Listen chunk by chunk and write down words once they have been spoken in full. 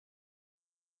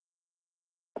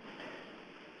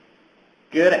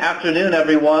Good afternoon,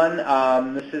 everyone.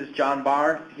 This is John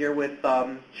Barr here with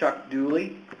Chuck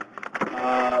Dooley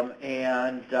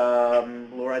and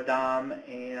Laura Dom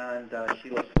and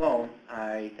Sheila Sloan,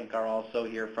 I think, are also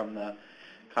here from the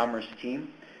Commerce team.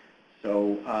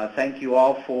 So thank you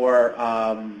all for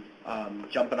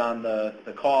jumping on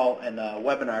the call and the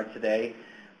webinar today.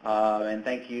 And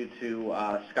thank you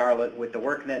to Scarlett with the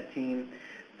WorkNet team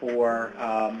for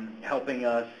helping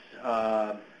us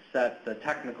set the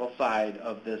technical side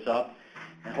of this up,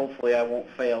 and hopefully I won't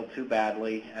fail too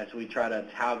badly as we try to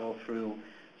toggle through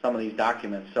some of these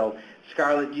documents. So,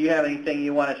 Scarlett, do you have anything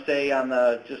you want to say on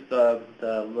just the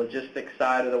logistics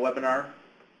side of the webinar?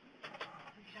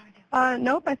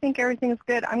 Nope, I think everything's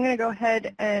good. I'm going to go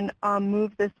ahead and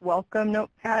move this welcome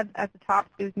notepad at the top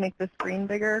so we can make the screen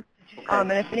bigger. Okay. And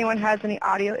if anyone has any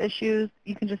audio issues,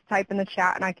 you can just type in the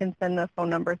chat and I can send the phone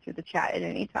number through the chat at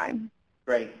any time.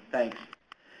 Great, thanks.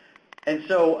 And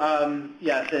so,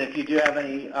 yes, and if you do have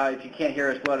any, if you can't hear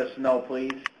us, let us know,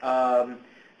 please.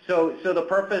 So the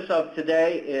purpose of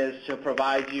today is to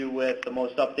provide you with the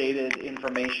most updated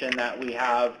information that we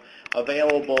have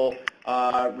available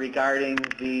regarding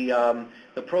the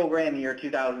program year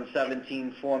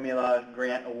 2017 Formula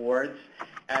Grant Awards.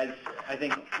 As I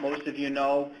think most of you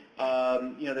know,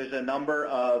 there's a number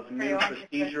of new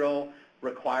procedural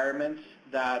requirements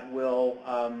that will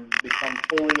become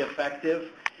fully effective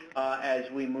as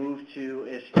we move to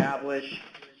establish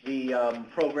the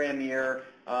program year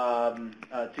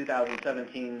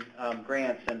 2017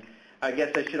 grants. And I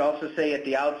guess I should also say at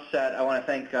the outset, I want to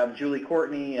thank Julie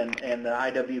Courtney and the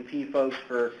IWP folks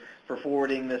for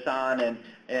forwarding this on and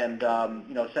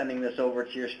sending this over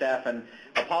to your staff. And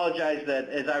apologize that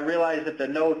as I realized that the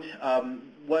note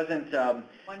wasn't,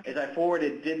 as I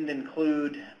forwarded, didn't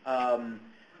include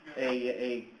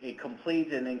a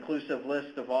complete and inclusive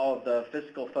list of all of the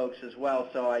fiscal folks as well.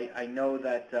 So I know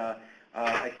that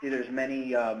I see there's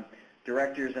many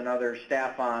directors and other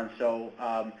staff on. So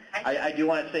I do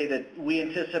want to say that we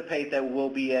anticipate that will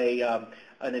be an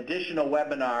additional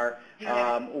webinar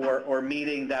or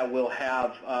meeting that will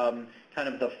have kind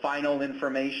of the final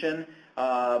information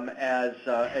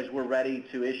as we're ready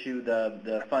to issue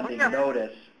the funding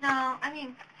notice. No, I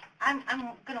mean, I'm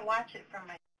going to watch it from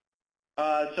my.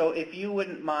 So if you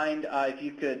wouldn't mind, if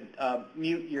you could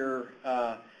mute your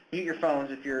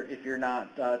phones if you're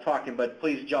not talking, but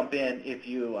please jump in if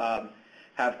you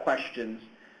have questions.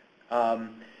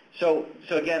 So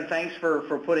again, thanks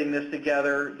for putting this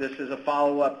together. This is a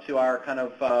follow-up to our kind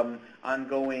of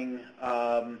ongoing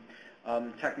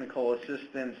technical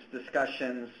assistance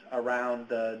discussions around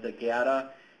the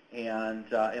GATA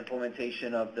and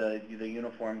implementation of the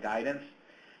uniform guidance.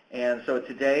 And so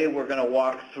today we're going to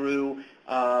walk through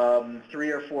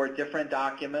 3 or 4 different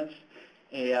documents,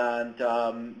 and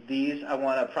these, I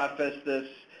want to preface this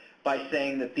by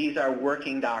saying that these are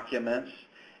working documents,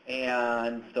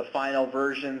 and the final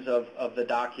versions of the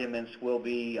documents will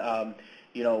be,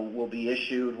 will be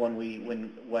issued when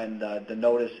the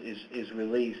notice is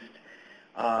released.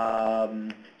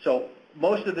 So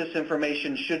most of this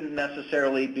information shouldn't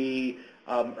necessarily be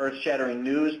earth-shattering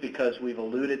news because we've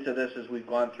alluded to this as we've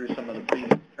gone through some of the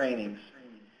previous trainings.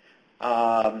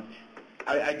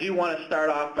 I do want to start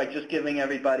off by just giving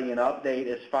everybody an update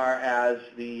as far as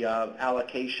the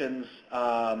allocations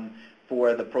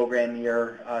for the program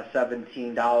year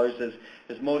 $17.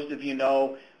 As most of you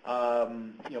know,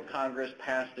 Congress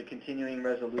passed a continuing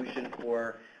resolution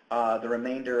for the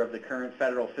remainder of the current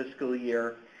federal fiscal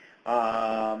year,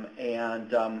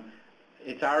 and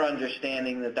it's our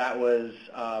understanding that that was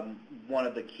one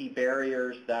of the key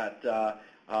barriers that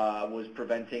was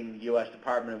preventing the U.S.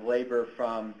 Department of Labor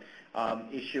from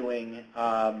issuing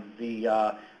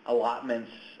the allotments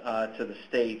to the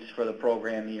states for the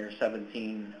program year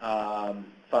 17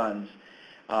 funds.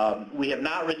 We have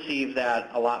not received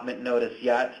that allotment notice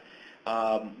yet.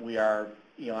 We are,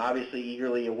 obviously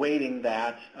eagerly awaiting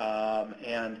that,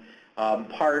 and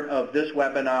part of this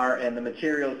webinar and the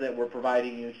materials that we're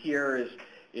providing you here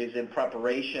is in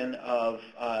preparation of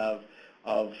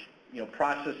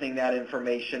processing that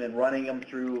information and running them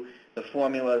through the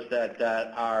formulas that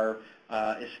are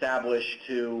established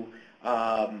to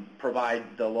provide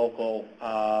the local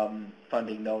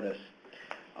funding notice.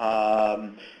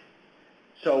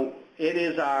 So it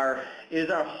is our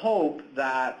hope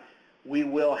that we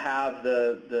will have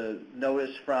the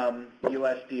notice from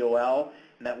USDOL,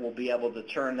 and that we'll be able to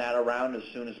turn that around as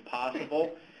soon as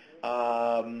possible.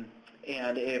 And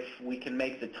if we can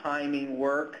make the timing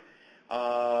work,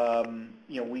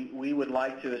 we would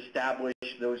like to establish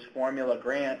those formula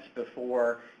grants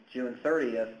before June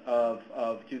 30th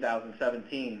of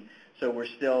 2017. So we're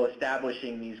still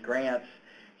establishing these grants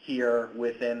here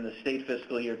within the state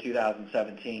fiscal year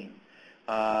 2017.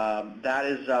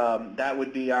 That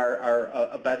would be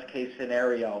our best case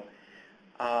scenario.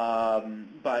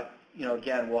 But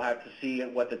again, we'll have to see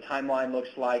what the timeline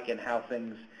looks like and how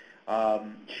things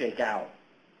shake out.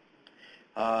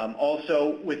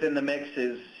 Also within the mix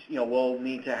is, we'll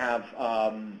need to have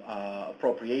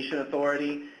appropriation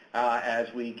authority as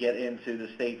we get into the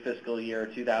state fiscal year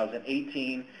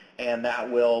 2018, and that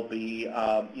will be,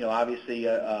 obviously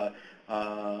a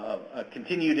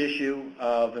continued issue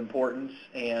of importance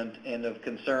and of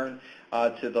concern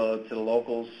to the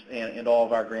locals and all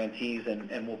of our grantees,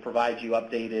 and we'll provide you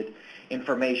updated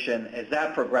information as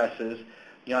that progresses.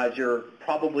 As you're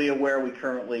probably aware, we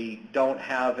currently don't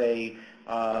have a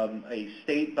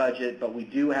state budget, but we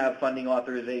do have funding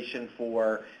authorization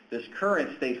for this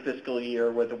current state fiscal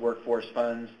year with the workforce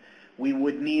funds. We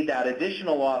would need that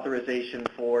additional authorization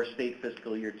for state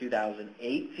fiscal year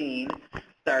 2018,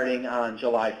 starting on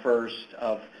July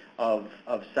 1st of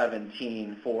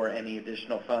 17 for any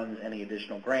additional funds, any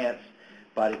additional grants.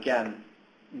 But again,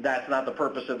 that's not the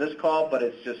purpose of this call, but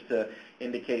it's just to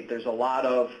indicate there's a lot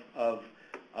of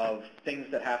things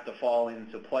that have to fall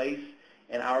into place.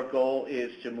 And our goal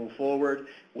is to move forward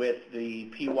with the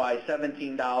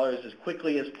PY17 dollars as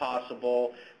quickly as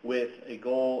possible, with a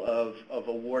goal of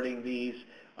awarding these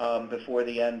before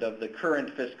the end of the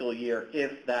current fiscal year,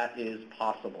 if that is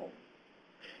possible.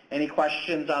 Any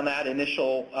questions on that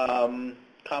initial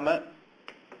comment?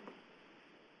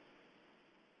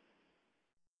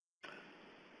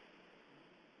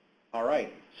 All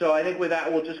right. So I think with that,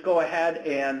 we'll just go ahead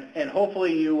and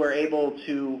hopefully you were able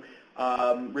to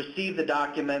receive the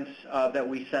documents that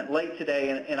we sent late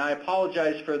today, and I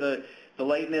apologize for the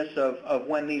lateness of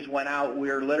when these went out. We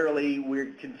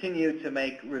continue to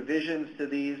make revisions to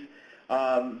these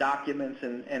documents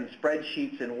and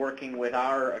spreadsheets, and working with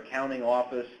our accounting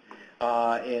office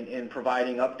in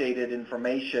providing updated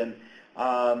information,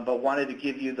 but wanted to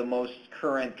give you the most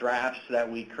current drafts that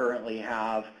we currently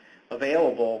have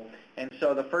available. And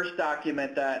so the first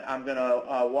document that I'm going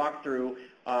to walk through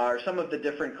are some of the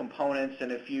different components,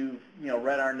 and if you've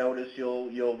read our notice,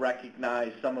 you'll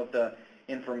recognize some of the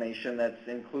information that's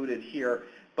included here.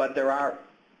 But there are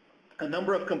a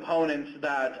number of components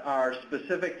that are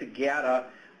specific to GATA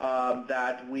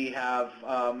that we have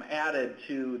added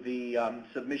to the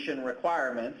submission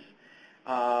requirements.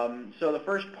 So the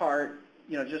first part,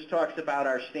 just talks about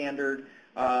our standard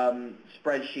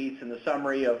spreadsheets and the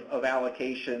summary of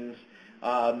allocations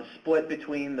split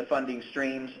between the funding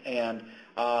streams, and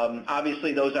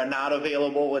obviously those are not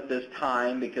available at this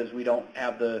time because we don't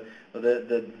have the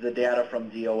data from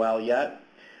DOL yet,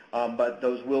 but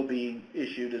those will be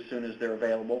issued as soon as they're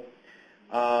available.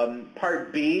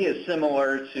 Part B is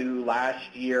similar to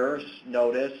last year's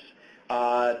notice,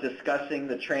 discussing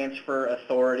the transfer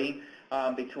authority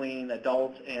between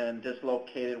adult and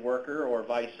dislocated worker, or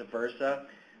vice versa.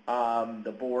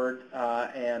 The board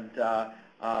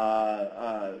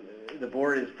the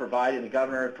board is provided, the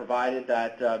governor has provided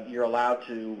that you're allowed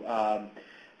to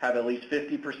have at least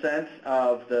 50%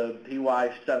 of the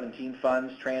PY17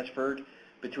 funds transferred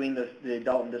between the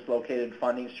adult and dislocated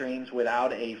funding streams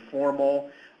without a formal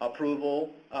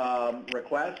approval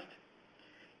request.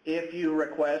 If you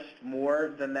request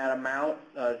more than that amount,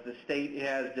 the state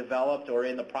has developed, or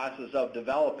in the process of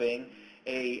developing,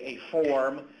 a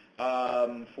form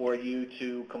for you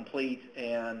to complete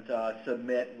and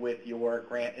submit with your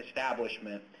grant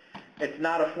establishment. It's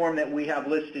not a form that we have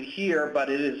listed here, but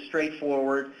it is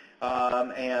straightforward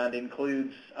and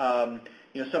includes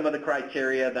some of the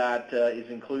criteria that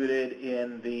is included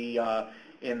in the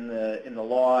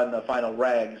law and the final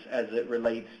regs as it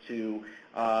relates to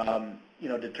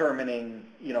determining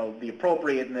the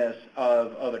appropriateness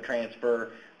of a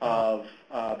transfer of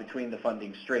between the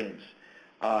funding streams.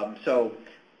 So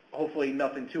hopefully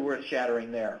nothing too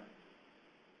earth-shattering there.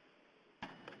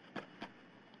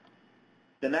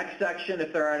 The next section,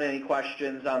 if there aren't any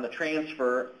questions on the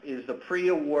transfer, is the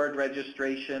pre-award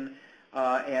registration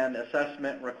and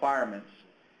assessment requirements.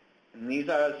 And these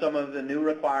are some of the new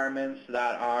requirements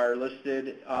that are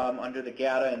listed under the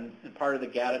GATA and part of the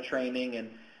GATA training. And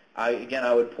again,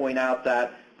 I would point out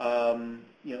that some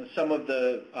of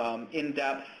the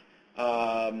in-depth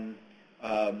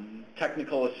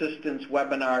technical assistance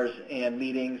webinars and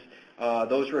meetings,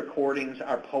 those recordings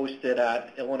are posted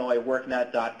at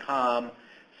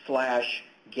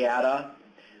illinoisworknet.com/GATA.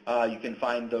 You can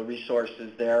find the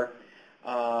resources there.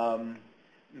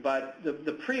 But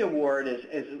the pre-award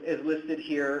is listed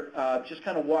here, just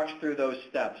kind of walks through those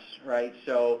steps, right?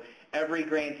 So every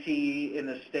grantee in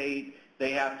the state,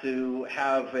 they have to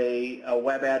have a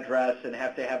web address and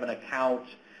have to have an account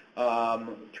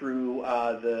through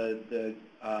the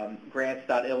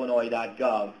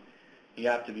grants.illinois.gov. You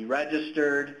have to be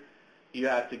registered. You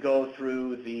have to go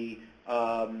through the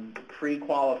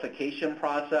pre-qualification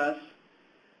process.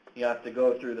 You have to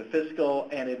go through the fiscal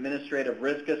and administrative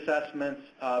risk assessments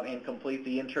and complete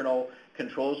the internal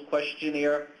controls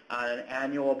questionnaire on an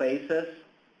annual basis.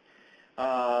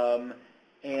 So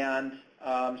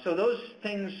those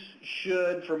things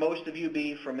should, for most of you,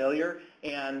 be familiar.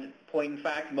 And point in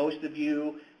fact, most of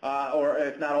you, or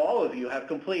if not all of you, have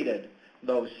completed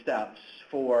those steps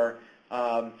for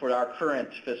our current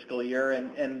fiscal year,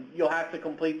 and you'll have to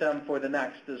complete them for the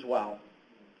next as well.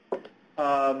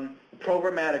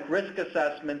 Programmatic risk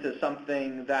assessment is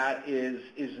something that is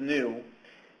new,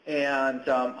 and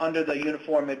under the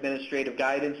Uniform Administrative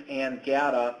Guidance and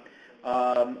GATA,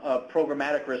 a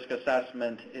programmatic risk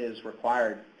assessment is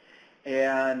required.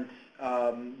 And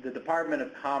the Department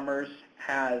of Commerce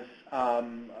has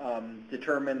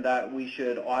determined that we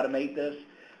should automate this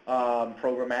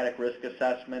programmatic risk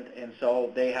assessment, and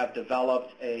so they have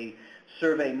developed a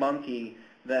SurveyMonkey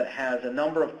that has a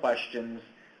number of questions.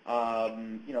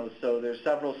 So there's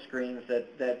several screens that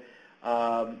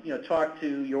talk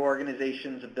to your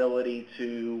organization's ability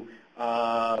to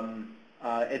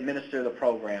administer the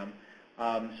program.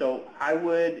 So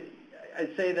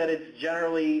I'd say that it's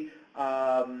generally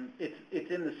it's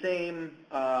in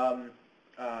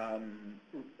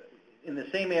the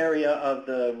same area of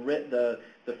the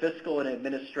fiscal and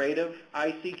administrative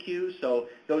ICQ. So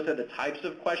those are the types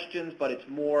of questions, but it's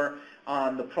more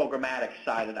on the programmatic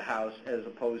side of the house as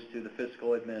opposed to the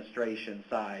fiscal administration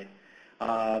side.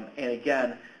 And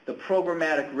again, the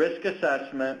programmatic risk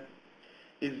assessment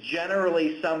is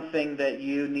generally something that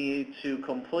you need to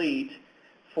complete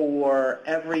for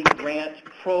every grant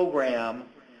program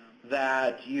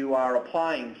that you are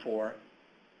applying for.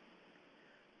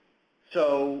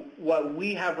 So what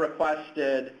we have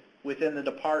requested within the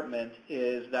department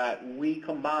is that we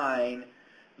combine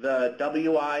the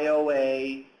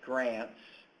WIOA grants,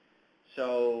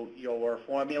 so your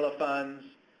formula funds,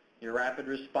 your rapid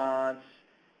response,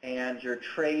 and your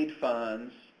trade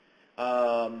funds.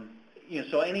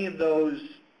 So any of those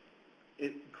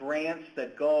grants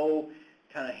that go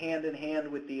kind of hand in hand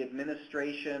with the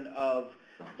administration of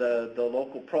the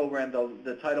local program,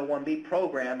 the Title 1B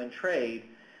program and trade,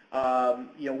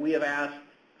 we have asked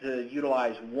to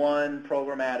utilize one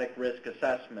programmatic risk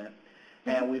assessment,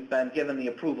 and we've been given the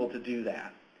approval to do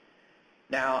that.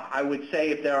 Now, I would say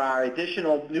if there are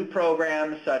additional new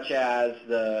programs such as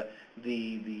the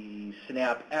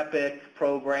SNAP EPIC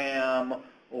program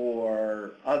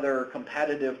or other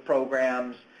competitive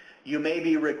programs, you may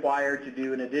be required to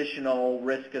do an additional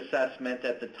risk assessment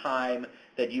at the time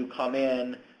that you come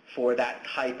in for that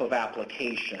type of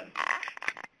application.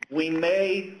 We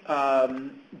may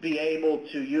be able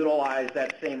to utilize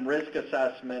that same risk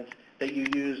assessment that you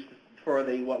used for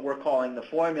what we're calling the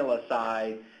formula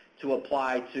side to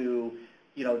apply to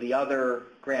the other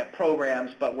grant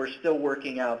programs, but we're still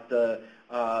working out the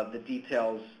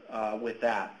details with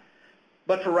that.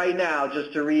 But for right now,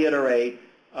 just to reiterate,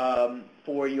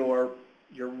 for your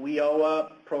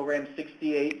WIOA Program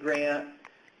 68 grant,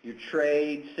 your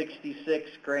Trade 66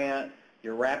 grant,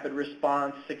 your Rapid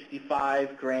Response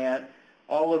 65 grant,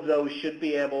 all of those should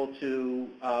be able to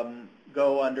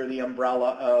go under the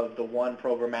umbrella of the one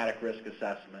programmatic risk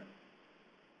assessment.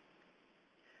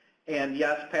 And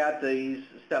yes, Pat, these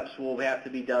steps will have to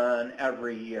be done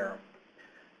every year.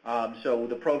 So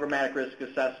the programmatic risk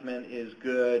assessment is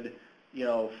good,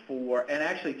 and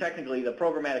actually technically the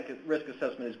programmatic risk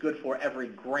assessment is good for every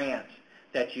grant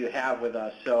that you have with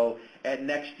us. So at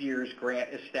next year's grant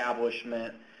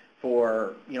establishment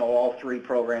for, all three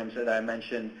programs that I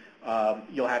mentioned,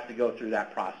 you'll have to go through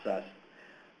that process.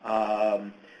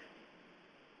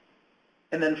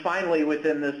 And then finally,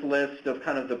 within this list of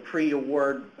kind of the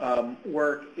pre-award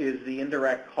work is the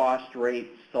indirect cost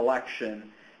rate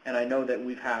selection. And I know that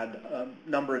we've had a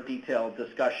number of detailed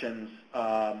discussions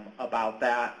about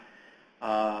that.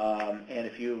 And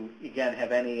if you, again,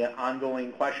 have any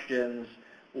ongoing questions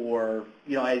or,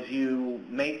 as you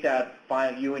make that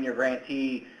final, you and your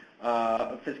grantee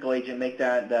fiscal agent make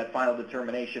that final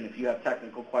determination, if you have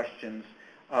technical questions,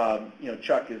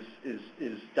 Chuck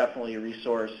is definitely a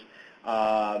resource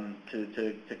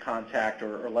to contact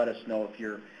or let us know if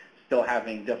you're still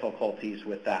having difficulties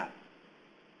with that.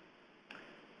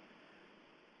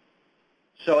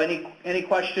 So any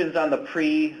questions on the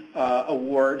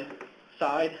pre-award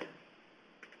side?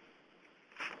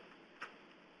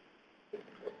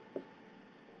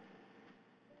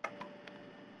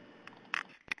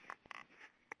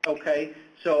 Okay,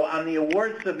 so on the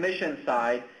award submission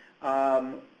side,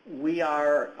 we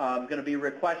are going to be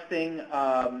requesting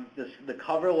the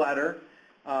cover letter.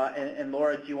 And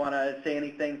Laura, do you want to say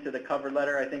anything to the cover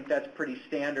letter? I think that's pretty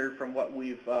standard from what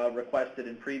we've requested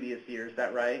in previous years. Is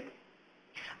that right?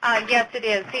 Yes, it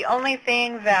is. The only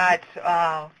thing that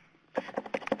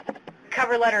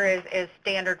cover letter is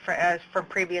standard for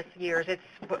previous years. It's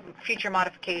future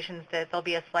modifications that there'll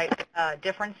be a slight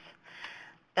difference.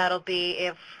 That'll be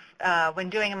if when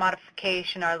doing a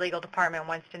modification, our legal department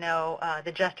wants to know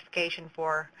the justification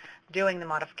for doing the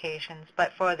modifications.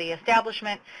 But for the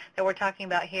establishment that we're talking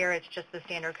about here, it's just the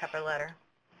standard cover letter.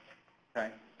 Okay,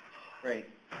 great.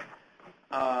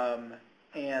 And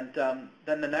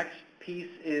then the next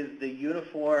piece is the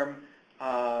uniform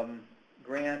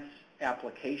grants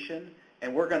application.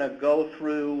 And we're going to go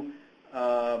through,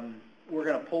 we're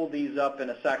going to pull these up in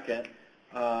a second.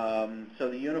 So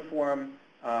the uniform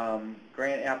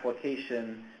grant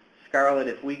application, Scarlett,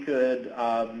 if we could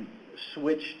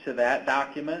switch to that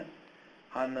document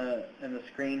in the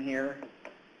screen here.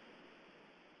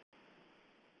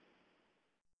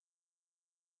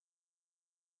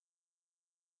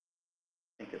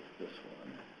 I think it's this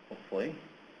one, hopefully.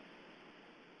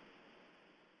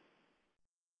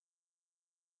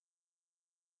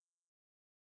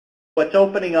 What's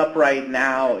opening up right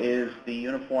now is the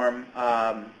uniform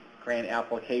grant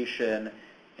application,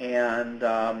 and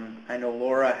I know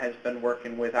Laura has been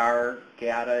working with our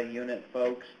GATA unit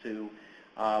folks to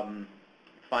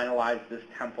finalize this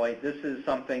template. This is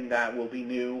something that will be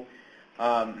new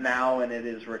now, and it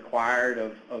is required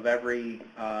of every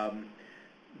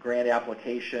grant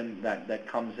application that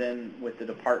comes in with the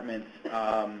department,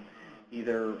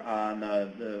 either on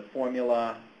the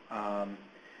formula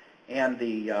and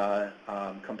the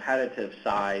competitive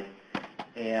side.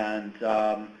 And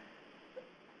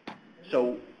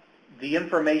so the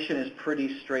information is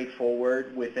pretty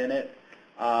straightforward within it.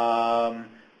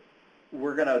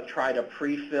 We're going to try to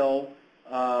pre-fill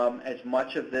as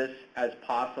much of this as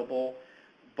possible,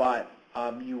 but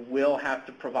you will have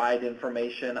to provide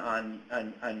information on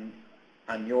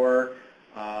your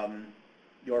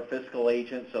fiscal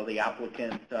agent, so the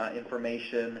applicant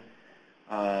information,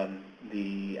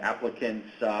 the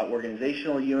applicant's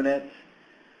organizational unit.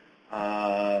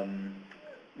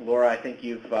 Laura, I think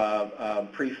you've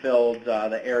pre-filled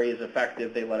the areas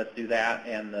effective. They let us do that,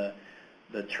 and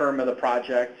the term of the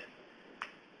project.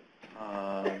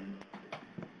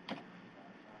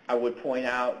 I would point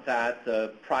out that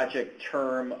the project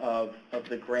term of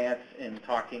the grants, in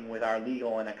talking with our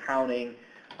legal and accounting,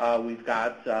 we've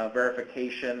got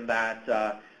verification that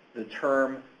the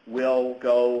term will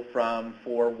go from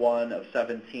 4/1 of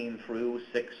 17 through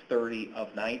 6/30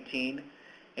 of 19,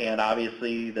 and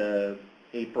obviously the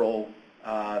April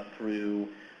through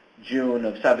June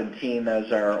of 17,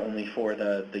 those are only for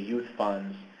the youth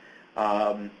funds.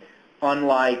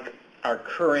 Unlike our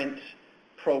current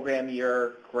program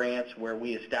year grants where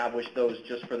we establish those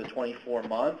just for the 24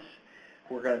 months,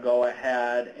 we're going to go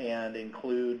ahead and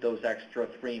include those extra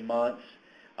 3 months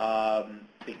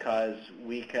because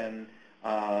we can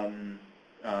have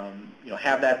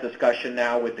that discussion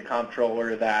now with the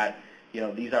comptroller that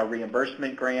these are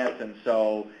reimbursement grants, and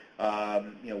so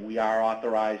we are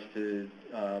authorized to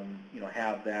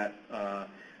have that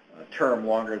term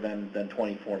longer than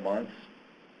 24 months.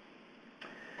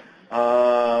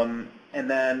 And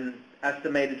then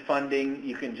estimated funding,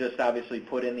 you can just obviously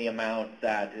put in the amount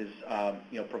that is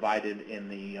provided in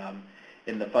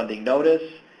the funding notice,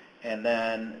 and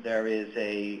then there is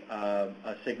a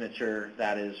signature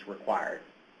that is required.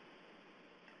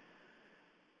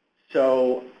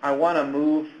 So I want to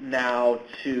move now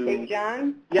to... Hey,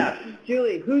 John? Yes.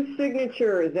 Julie, whose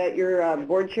signature? Is that your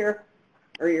board chair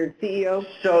or your CEO?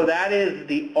 So that is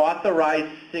the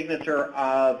authorized signature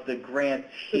of the grantee.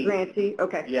 The grantee,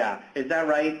 okay. Yeah. Is that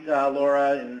right,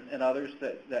 Laura and others,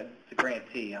 that the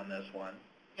grantee on this one?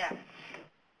 Yes.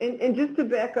 And just to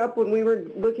back up, when we were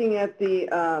looking at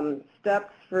the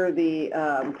steps for the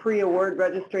pre-award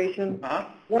registration,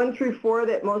 1 through 4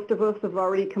 that most of us have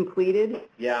already completed.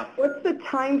 Yeah. What's the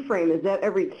time frame? Is that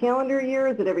every calendar year?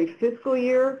 Is it every fiscal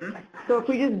year? Mm-hmm. So if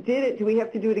we just did it, do we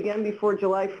have to do it again before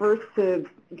July 1st to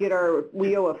get our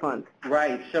WIOA funds?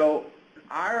 Right. So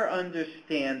our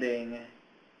understanding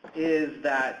is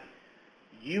that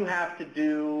you have to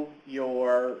do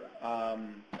your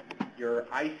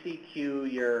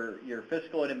ICQ, your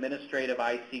fiscal and administrative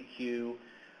ICQ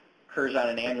occurs on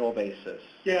an annual basis.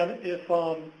 Yeah, if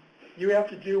you have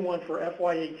to do one for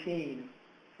FY18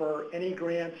 for any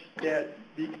grants that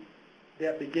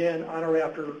begin on or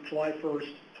after July 1st,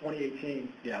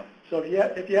 2018. Yeah. So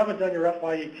if you haven't done your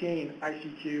FY18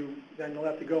 ICQ, then you'll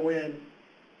have to go in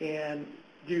and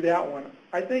do that one.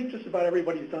 I think just about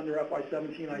everybody's done their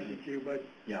FY17 ICQ, but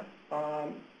Yeah.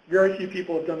 Very few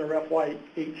people have done their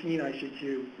FY18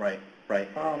 ICQ. Right.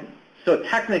 So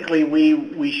technically,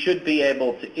 we should be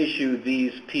able to issue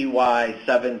these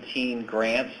PY17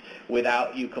 grants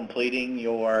without you completing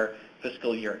your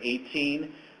fiscal year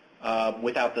 18,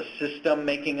 without the system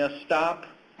making us stop.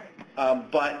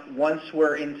 But once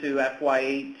we're into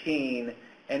FY18,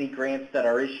 any grants that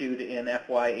are issued in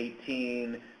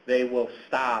FY18, they will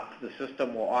stop. The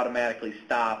system will automatically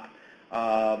stop,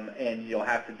 and you'll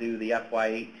have to do the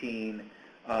FY18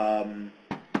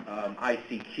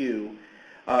 ICQ.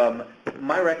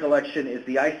 My recollection is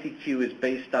the ICQ is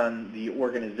based on the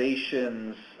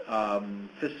organization's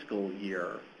fiscal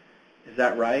year. Is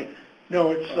that right?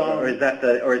 No, it's or is that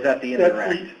the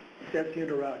indirect? That's the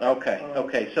indirect.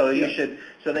 Okay. So yeah.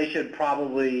 they should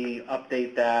probably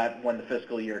update that when the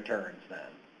fiscal year turns then.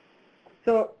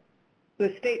 So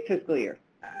the state fiscal year.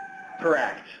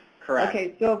 Correct.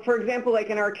 Okay, so for example, like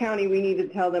in our county, we need to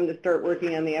tell them to start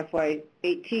working on the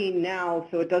FY18 now,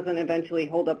 so it doesn't eventually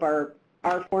hold up our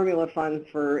formula funds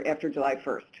for after July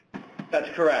 1st. That's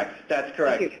correct.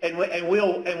 Thank you. And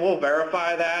we'll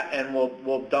verify that, and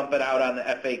we'll dump it out on the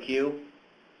FAQ.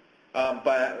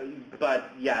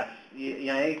 But yes,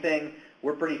 anything,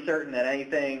 we're pretty certain that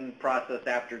anything processed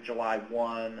after July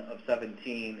 1 of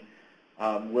 17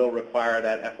 will require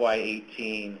that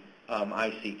FY18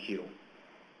 ICQ.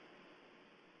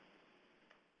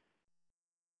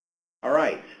 All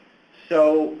right.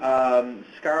 So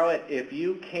Scarlett, if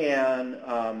you can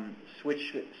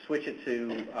switch it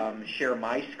to share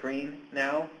my screen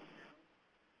now,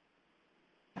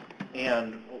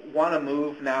 and want to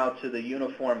move now to the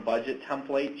uniform budget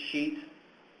template sheet.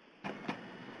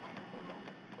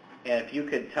 And if you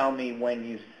could tell me when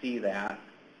you see that.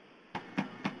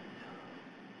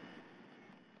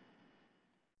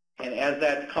 And as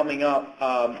that's coming up,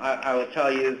 I will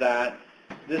tell you that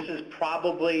this is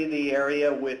probably the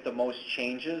area with the most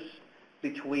changes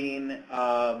between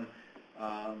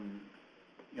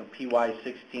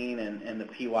PY16 and the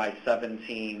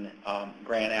PY17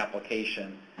 grant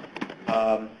application.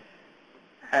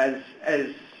 As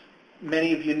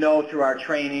many of you know through our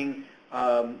training,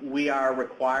 we are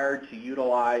required to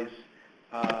utilize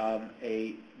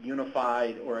a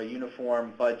unified or a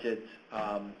uniform budget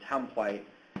template,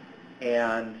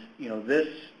 and this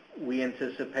we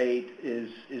anticipate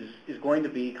is going to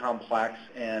be complex,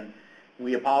 and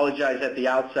we apologize at the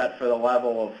outset for the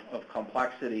level of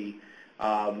complexity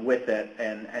with it,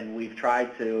 and we've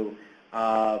tried to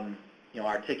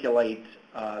articulate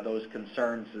those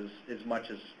concerns as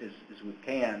much as we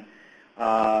can,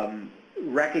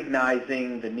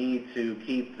 recognizing the need to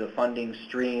keep the funding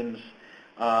streams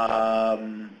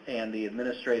and the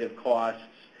administrative costs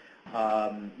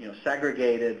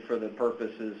segregated for the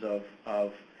purposes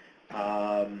of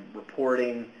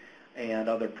reporting and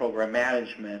other program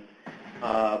management.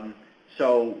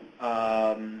 So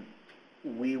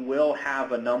we will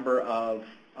have a number of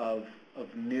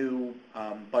new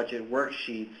budget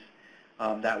worksheets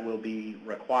that will be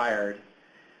required.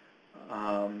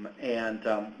 And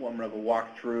I'm going to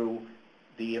walk through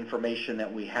the information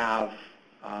that we have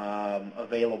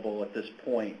available at this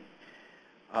point.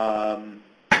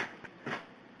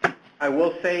 I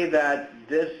will say that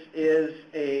this is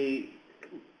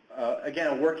again,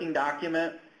 a working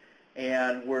document,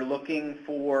 and we're looking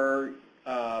for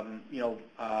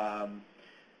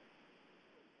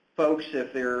folks,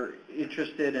 if they're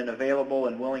interested and available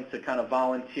and willing to kind of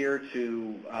volunteer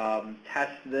to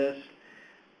test this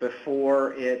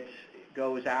before it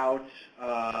goes out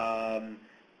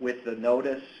with the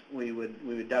notice. We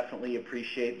would definitely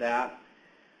appreciate that.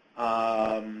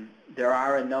 There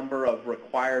are a number of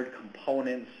required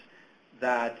components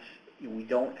that we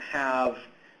don't have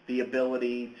the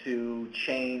ability to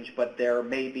change, but there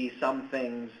may be some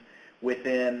things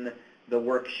within the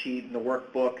worksheet and the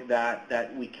workbook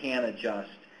that we can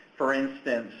adjust. For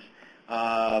instance,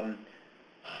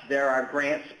 there are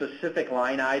grant-specific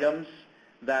line items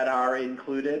that are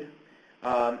included,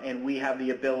 and we have the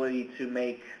ability to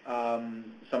make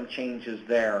some changes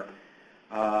there.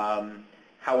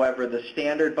 However, the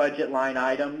standard budget line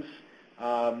items,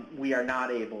 we are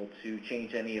not able to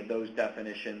change any of those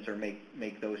definitions or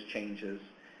make those changes.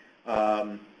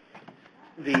 The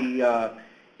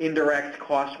indirect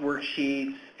cost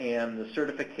worksheets and the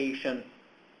certification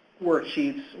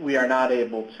worksheets, we are not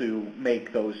able to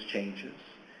make those changes.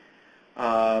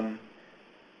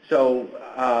 So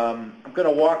I'm going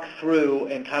to walk through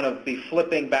and kind of be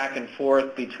flipping back and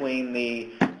forth between the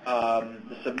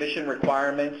submission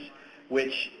requirements,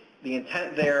 which the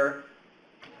intent there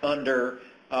under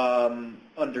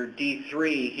under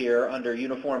D3 here, under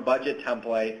Uniform Budget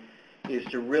Template, is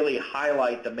to really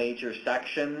highlight the major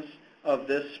sections of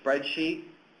this spreadsheet.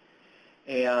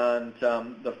 And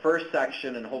the first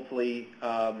section, and hopefully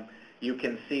you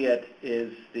can see it,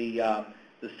 is the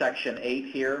Section 8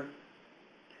 here,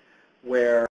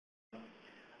 where,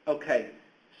 okay,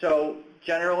 so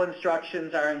general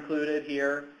instructions are included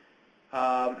here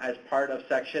as part of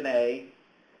Section A.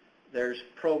 There's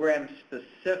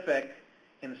program-specific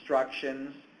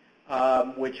instructions,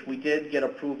 which we did get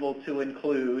approval to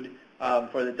include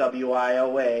for the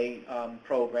WIOA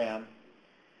program.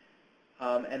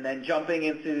 And then jumping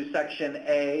into Section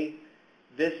A,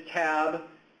 this tab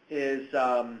is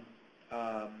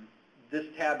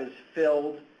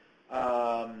filled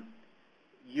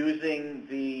using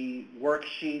the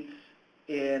worksheets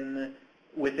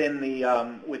within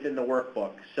the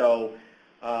workbook. So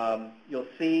you'll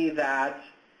see that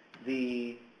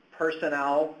the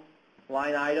personnel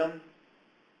line item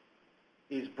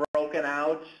is broken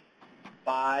out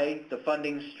by the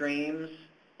funding streams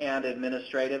and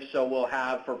administrative. So we'll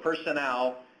have, for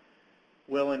personnel,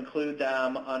 we'll include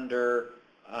them under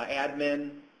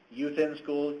admin, youth in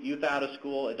school, youth out of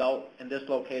school, adult and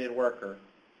dislocated worker.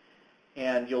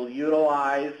 And you'll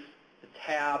utilize the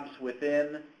tabs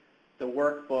within the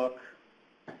workbook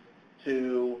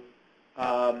to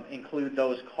include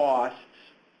those costs,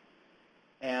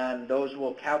 and those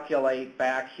will calculate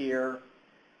back here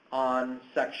on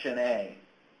Section A.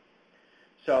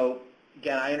 So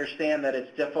again, I understand that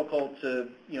it's difficult to,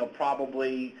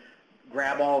 probably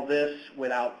grab all this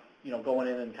without, going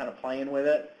in and kind of playing with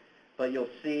it. But you'll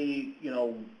see,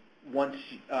 once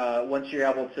you're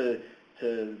able to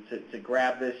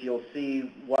grab this, you'll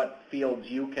see what fields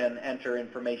you can enter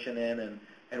information in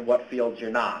and what fields you're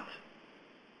not.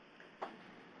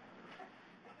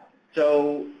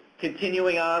 So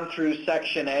continuing on through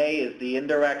Section A is the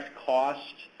indirect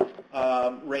cost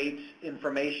rate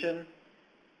information.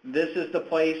 This is the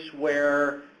place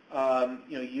where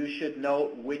you should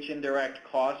note which indirect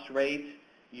cost rate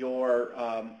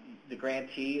the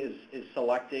grantee is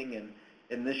selecting,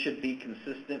 and this should be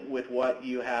consistent with what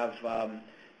you have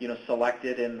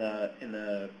selected in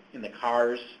the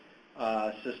CARS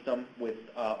system with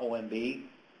OMB.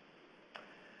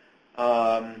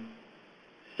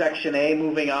 Section A,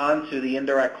 moving on to the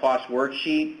indirect cost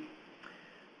worksheet.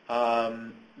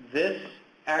 This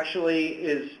actually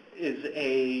is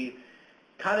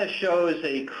kind of shows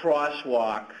a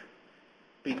crosswalk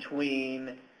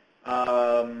between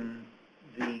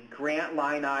the grant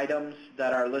line items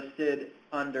that are listed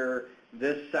under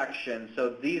this section. So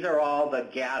these are all the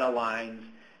GATA lines,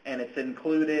 and it's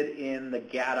included in the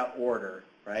GATA order,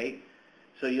 right?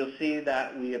 So you'll see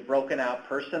that we have broken out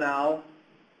personnel,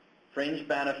 fringe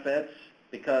benefits,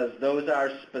 because those are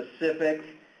specific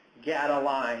GATA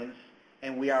lines,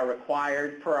 and we are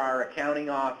required per our accounting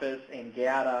office and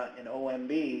GATA and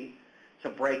OMB to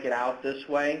break it out this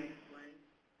way.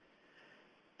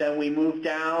 Then we move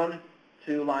down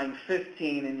to line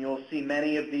 15, and you'll see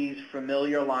many of these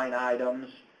familiar line items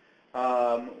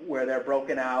where they're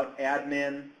broken out: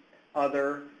 admin,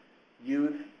 other,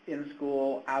 youth, in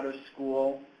school, out of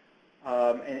school.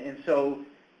 And so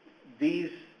these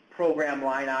program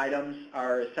line items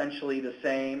are essentially the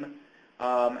same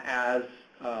as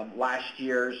last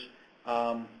year's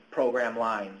program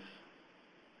lines.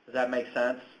 Does that make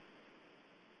sense?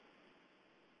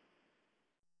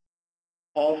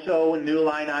 Also, a new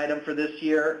line item for this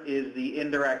year is the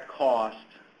indirect cost,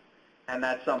 and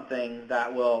that's something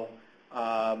that will,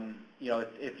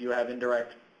 if you have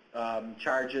indirect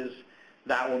charges,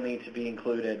 that will need to be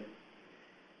included.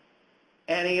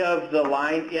 Any of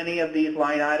these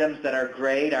line items that are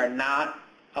grayed are not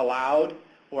allowed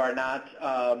or are not,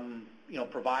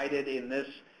 provided in this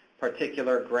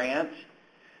particular grant.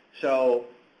 So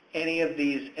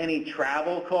any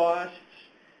travel costs,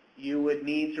 you would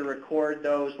need to record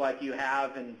those like you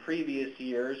have in previous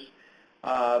years.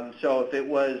 So if it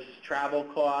was travel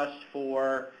costs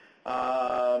for,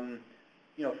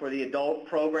 for the adult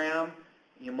program,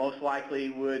 you most likely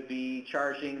would be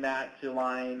charging that to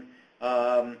line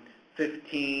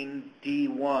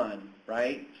 15D1,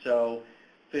 right? So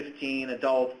 15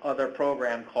 adult other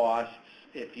program costs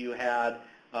if you had,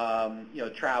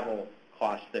 travel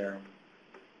costs there.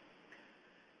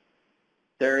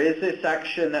 There is a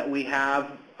section that we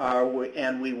have,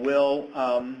 and we will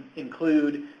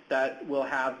include, that will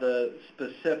have the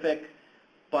specific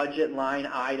budget line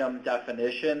item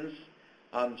definitions,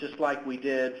 just like we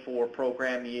did for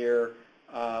program year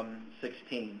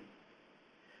 16.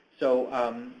 So,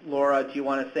 Laura, do you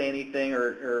want to say anything,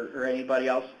 or anybody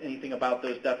else, anything about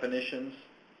those definitions?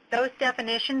 Those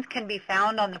definitions can be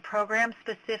found on the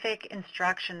Program-Specific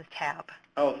Instructions tab.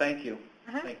 Oh, thank you.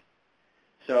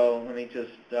 So let me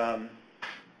just,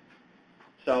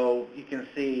 so you can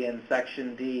see in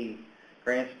Section D,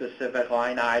 grant-specific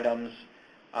line items,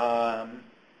 and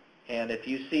if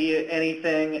you see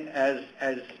anything as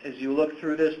you look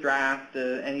through this draft,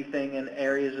 anything in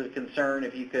areas of concern,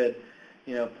 if you could,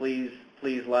 please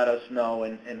let us know,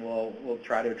 and we'll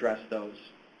try to address those.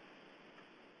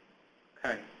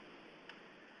 Okay.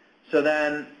 So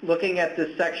then, looking at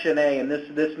this Section A, and this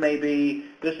is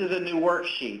a new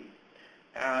worksheet,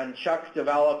 and Chuck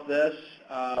developed this,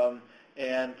 and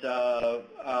as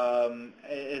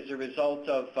a result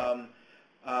of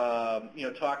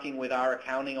talking with our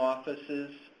accounting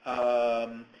offices,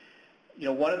 one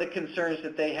of the concerns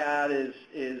that they had is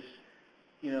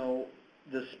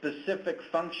the specific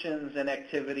functions and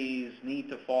activities need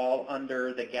to fall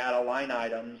under the GATA line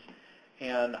items.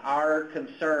 And our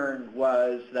concern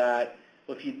was that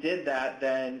if you did that,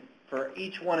 then for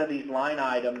each one of these line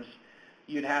items,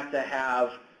 you'd have to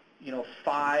have,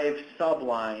 5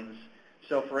 sublines.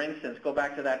 So for instance, go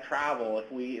back to that travel.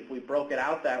 If we broke it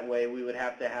out that way, we would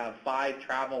have to have 5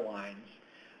 travel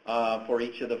lines for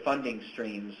each of the funding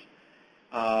streams.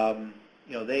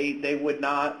 They would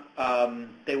not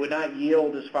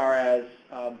yield as far as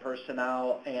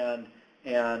personnel and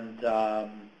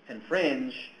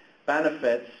fringe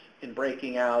benefits in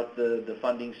breaking out the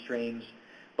funding streams,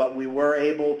 but we were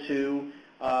able to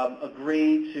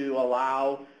agree to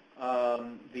allow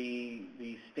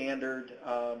the standard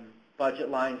budget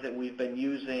lines that we've been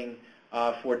using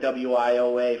for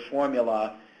WIOA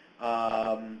formula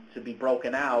to be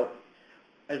broken out,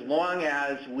 as long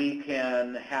as we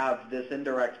can have this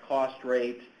indirect cost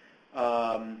rate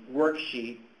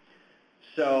worksheet.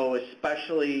 So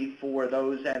especially for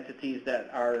those entities that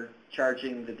are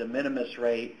charging the de minimis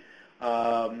rate,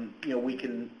 we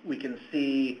can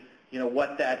see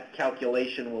what that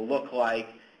calculation will look like,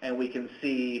 and we can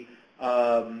see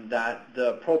that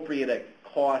the appropriate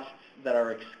costs that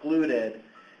are excluded,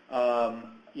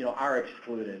 are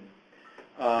excluded.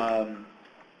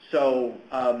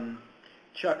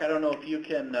 Chuck, I don't know if you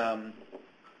can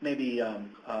maybe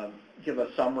give a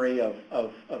summary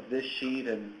of this sheet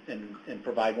and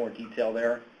provide more detail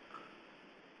there.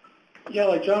 Yeah,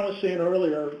 like John was saying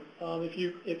earlier,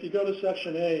 if you go to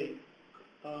Section A,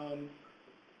 oh,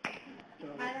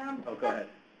 go ahead.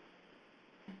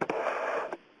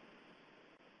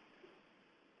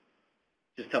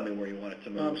 Just tell me where you want it to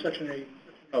move. Section A.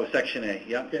 Oh, Section A,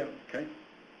 yeah. Yeah. Okay.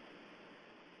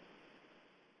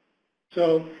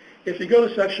 So if you go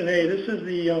to Section A, this is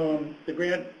the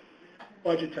grant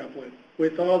budget template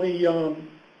with all the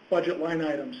budget line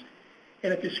items.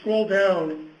 And if you scroll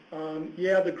down, you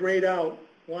have the grayed out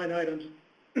line items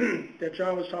that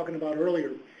John was talking about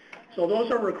earlier. So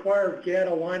those are required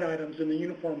GATA line items in the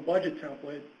uniform budget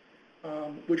template,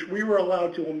 which we were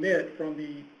allowed to omit from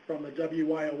the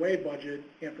WIOA budget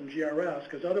and from GRS,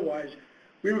 because otherwise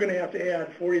we were going to have to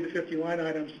add 40 to 50 line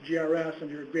items to GRS and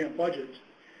your grant budgets.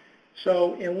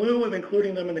 So in lieu of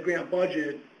including them in the grant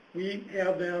budget, we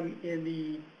have them in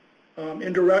the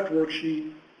indirect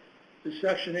worksheet, the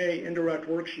Section A indirect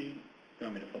worksheet. You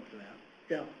want me to flip to that?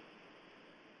 Yeah.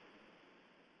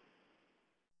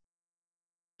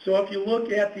 So if you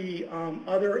look at the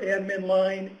other admin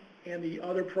line and the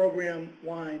other program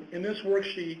line, in this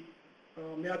worksheet,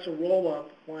 that's a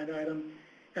roll-up line item.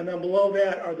 And then below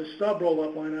that are the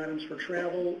sub-roll-up line items for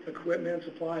travel, equipment,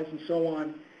 supplies, and so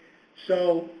on.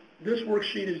 So this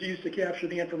worksheet is used to capture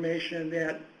the information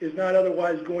that is not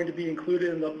otherwise going to be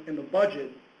included in the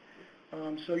budget.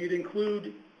 So you'd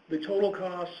include the total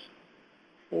costs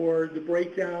for the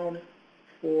breakdown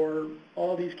for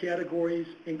all these categories,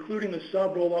 including the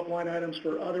sub-roll-up line items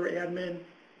for other admin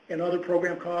and other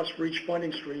program costs for each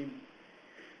funding stream.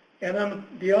 And then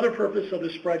the other purpose of the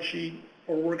spreadsheet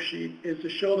or worksheet is to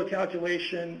show the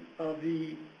calculation of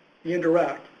the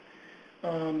indirect.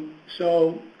 And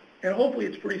hopefully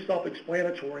it's pretty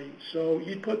self-explanatory. So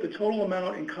you'd put the total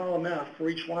amount in column F for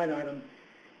each line item,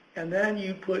 and then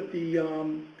you put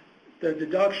the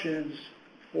deductions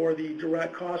for the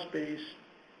direct cost base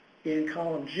in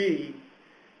column G,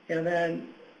 and then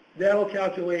that'll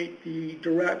calculate the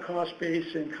direct cost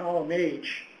base in column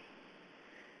H.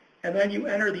 And then you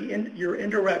enter your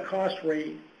indirect cost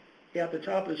rate at the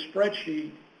top of the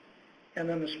spreadsheet, and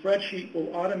then the spreadsheet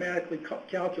will automatically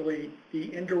calculate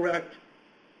the indirect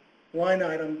line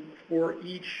item for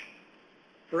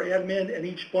admin and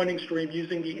each funding stream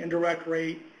using the indirect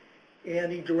rate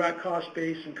and the direct cost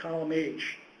base in column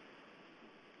H.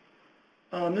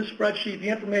 This spreadsheet, the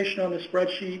information on the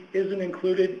spreadsheet isn't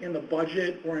included in the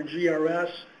budget or in GRS,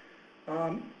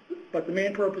 But the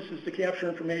main purpose is to capture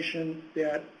information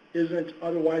that isn't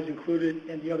otherwise included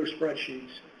in the other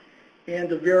spreadsheets, and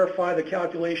to verify the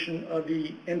calculation of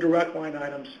the indirect line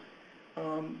items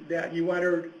that you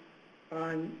entered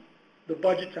on the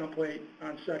budget template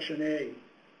on Section A.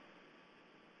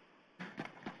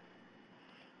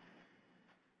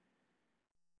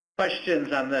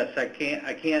 Questions on this? I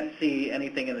can't see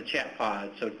anything in the chat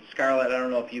pod. So Scarlett, I don't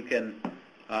know if you can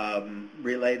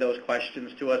relay those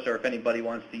questions to us, or if anybody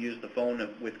wants to use the phone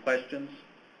with questions.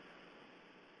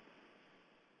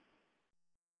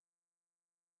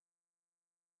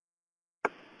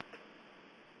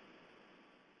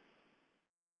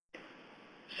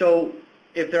 So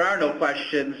if there are no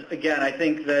questions, again, I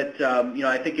think that,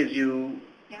 I think as you,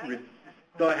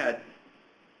 go ahead.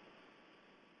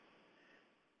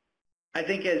 I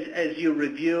think as you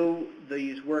review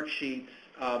these worksheets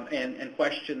and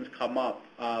questions come up,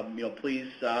 please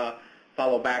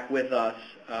follow back with us.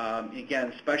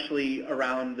 Again, especially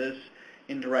around this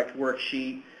indirect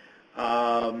worksheet,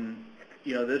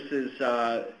 this is,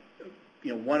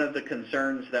 one of the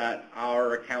concerns that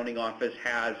our accounting office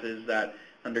has is that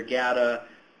under GATA,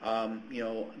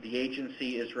 the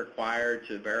agency is required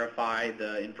to verify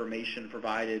the information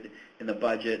provided in the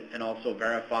budget and also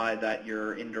verify that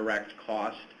your indirect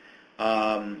cost,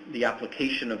 the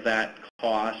application of that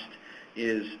cost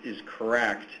is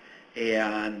correct.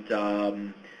 And,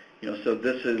 so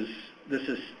this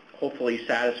is hopefully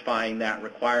satisfying that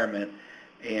requirement.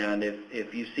 And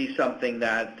if you see something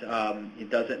that it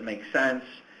doesn't make sense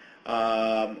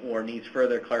or needs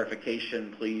further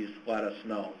clarification, please let us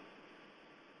know.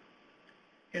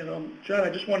 And John, I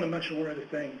just wanted to mention one other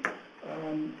thing.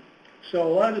 So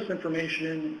a lot of this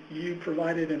information you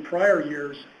provided in prior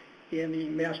years in the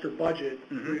master budget,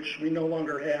 which we no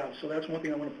longer have. So that's one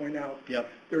thing I want to point out. Yep.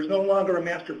 There's no longer a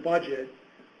master budget.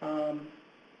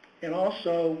 And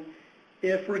also,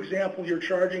 if, for example, you're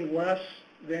charging less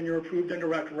than your approved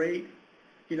indirect rate,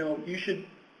 you should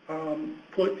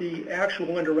put the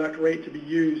actual indirect rate to be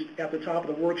used at the top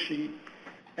of the worksheet.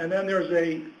 And then there's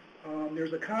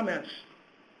a comments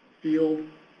field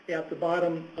at the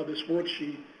bottom of this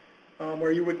worksheet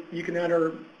where you can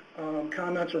enter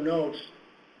comments or notes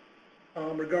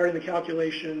regarding the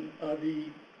calculation of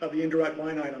the indirect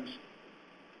line items.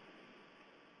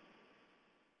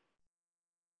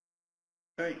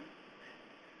 Okay.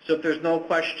 So if there's no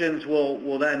questions,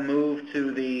 we'll then move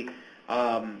to the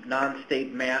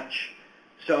non-state match.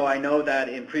 So I know that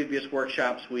in previous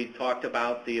workshops we talked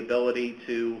about the ability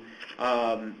to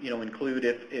include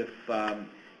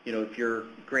if your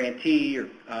grantee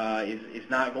is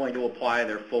not going to apply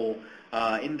their full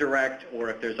indirect, or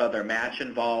if there's other match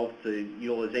involved, the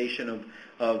utilization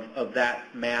of that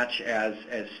match as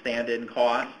stand-in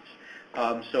costs.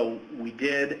 So we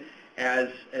did, as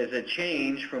a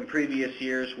change from previous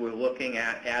years, we're looking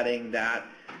at adding that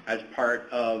as part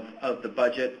of the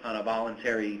budget on a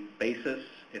voluntary basis,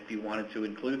 if you wanted to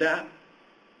include that.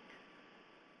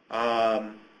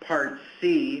 Part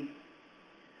C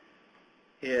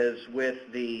is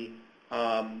with the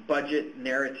budget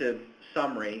narrative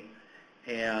summary,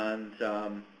 and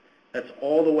that's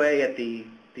all the way at the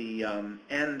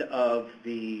end of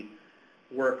the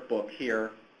workbook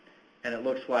here, and it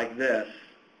looks like this.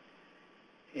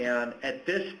 And at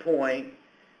this point,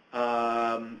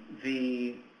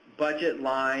 the budget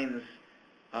lines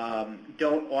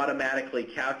don't automatically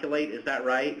calculate. Is that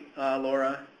right,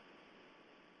 Laura?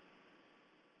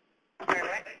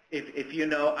 If you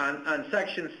know, on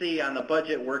Section C on the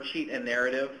budget worksheet and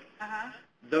narrative,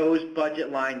 those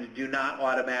budget lines do not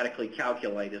automatically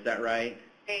calculate. Is that right?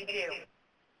 They do.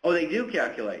 Oh, they do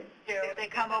calculate? They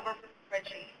come over from the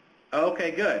spreadsheet.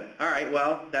 Okay, good. All right,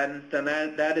 well, then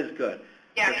that is good.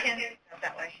 Yeah, I can do it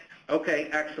that way. Okay,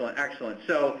 excellent, excellent.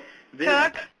 So this...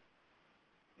 Chuck,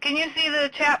 can you see the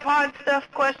chat pod stuff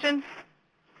questions?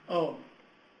 Oh.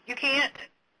 You can't?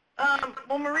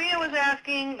 Well, Maria was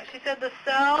asking, she said the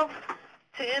cell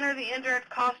to enter the indirect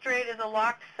cost rate is a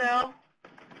locked cell.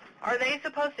 Are they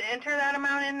supposed to enter that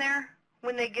amount in there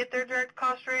when they get their direct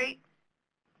cost rate?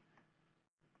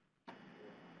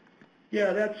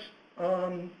 Yeah, that's,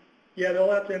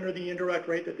 they'll have to enter the indirect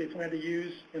rate that they plan to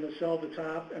use in the cell at the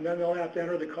top, and then they'll have to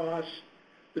enter the costs,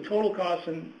 the total costs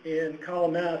in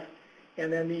column F,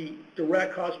 and then the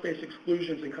direct cost-based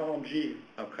exclusions in column G.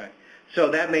 Okay. So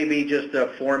that may be just a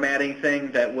formatting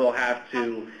thing that we'll have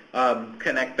to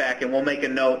connect back, and we'll make a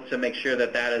note to make sure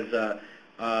that that is a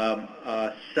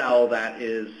cell that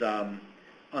is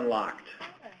unlocked.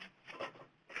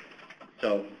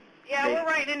 So. Yeah, we're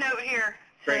writing a note here.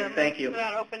 Great, thank you. So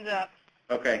that opens up.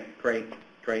 Okay, great,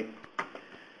 great.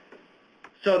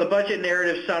 So the budget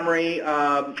narrative summary,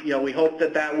 we hope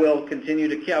that will continue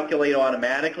to calculate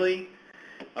automatically.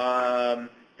 The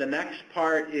next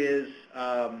part is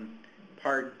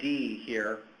Part D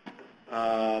here, if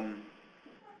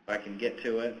I can get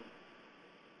to it.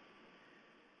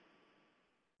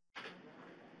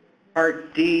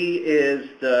 Part D is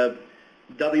the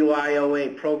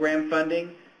WIOA program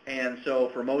funding, and so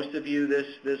for most of you,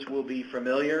 this will be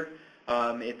familiar.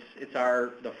 It's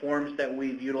the forms that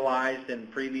we've utilized in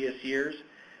previous years.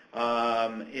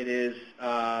 It is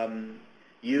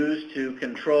used to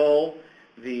control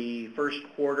the first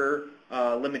quarter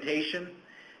limitation,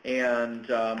 and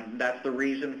that's the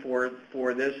reason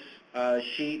for this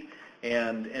sheet,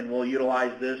 and we'll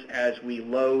utilize this as we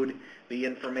load the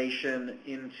information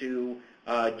into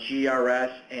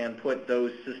GRS and put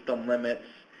those system limits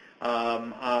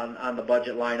on the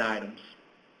budget line items.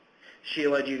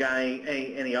 Sheila, do you got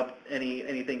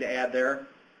anything to add there?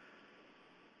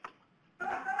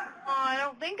 I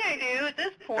don't think I do at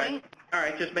this point. Okay. All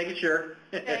right, just making sure.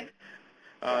 Okay.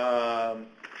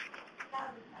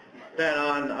 Then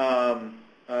on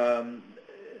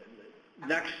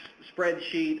next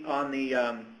spreadsheet on the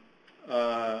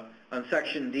on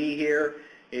section D here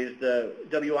is the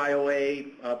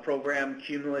WIOA program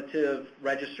cumulative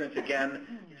registrants.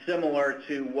 Again, similar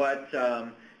to what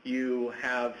you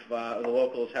have the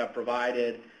locals have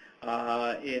provided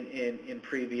in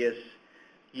previous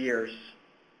years.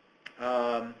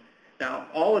 Now,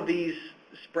 all of these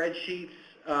spreadsheets,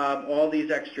 all these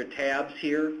extra tabs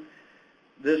here,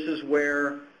 this is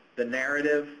where the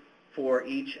narrative for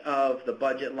each of the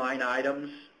budget line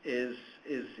items is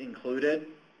included.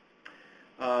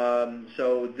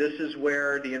 So this is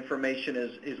where the information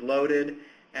is loaded,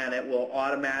 and it will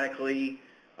automatically,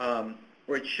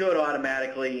 or it should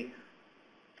automatically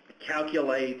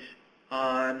calculate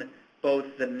on both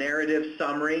the narrative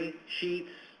summary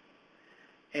sheets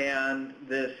and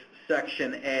this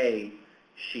section A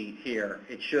sheet here.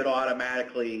 It should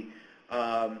automatically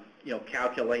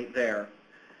calculate there.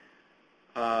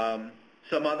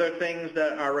 Some other things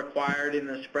that are required in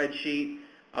the spreadsheet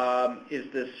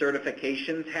is the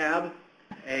certification tab,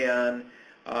 and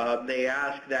they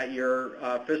ask that your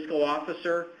fiscal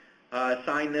officer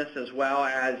sign this as well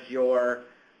as your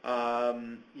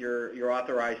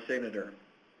authorized signator.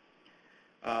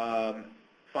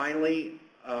 Finally,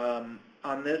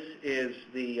 on this is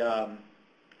the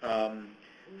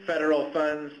Federal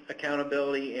Funds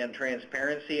Accountability and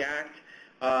Transparency Act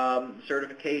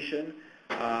certification.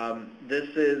 This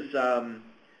is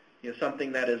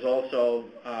something that is also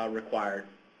required.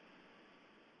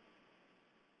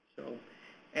 So,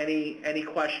 any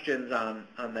questions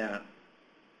on that?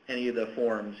 Any of the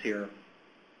forms here?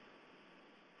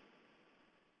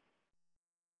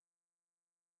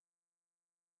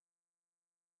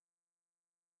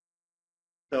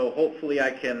 So hopefully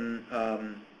I can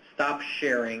stop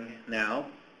sharing now,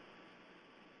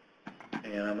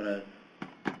 and I'm going to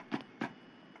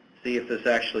see if this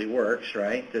actually works,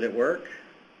 right? Did it work?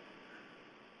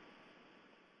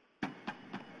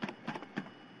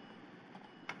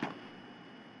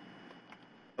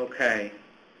 Okay.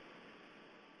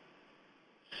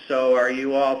 So are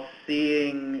you all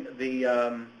seeing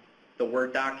the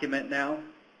Word document now?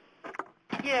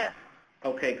 Yes.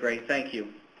 Okay, great. Thank you.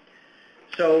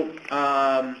 So,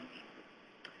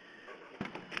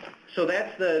 so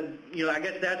that's the, I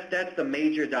guess that's the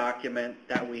major document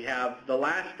that we have. The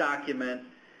last document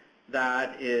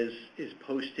that is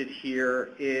posted here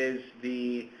is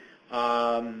the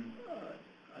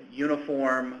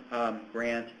uniform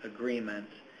grant agreement.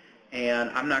 And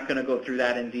I'm not going to go through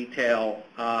that in detail.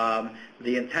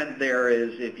 The intent there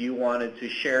is if you wanted to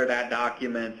share that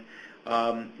document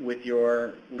with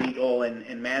your legal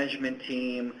and management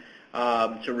team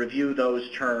to review those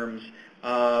terms.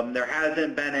 There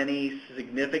hasn't been any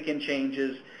significant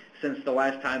changes since the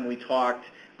last time we talked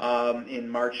in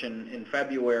March and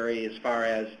February as far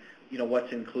as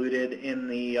what's included in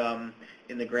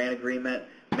the grant agreement.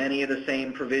 Many of the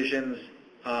same provisions,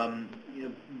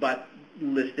 but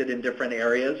listed in different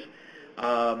areas.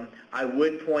 I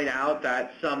would point out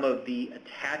that some of the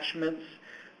attachments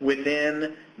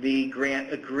within the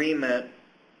grant agreement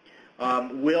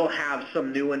will have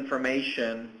some new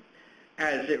information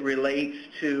as it relates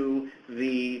to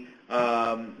the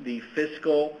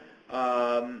fiscal,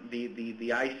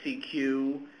 the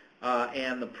ICQ,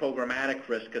 and the programmatic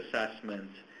risk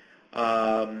assessment.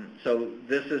 So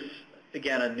this is,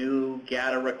 again, a new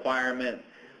GATA requirement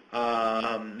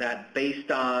that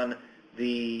based on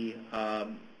the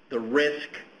risk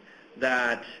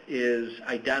that is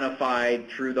identified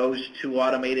through those two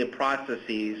automated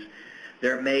processes,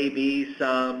 there may be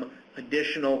some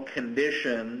additional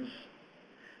conditions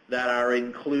that are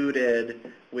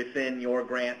included within your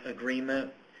grant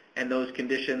agreement, and those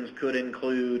conditions could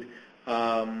include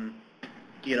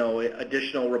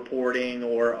additional reporting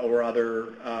or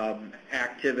other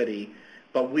activity.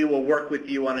 But we will work with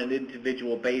you on an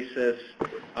individual basis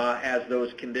as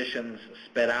those conditions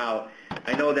spit out.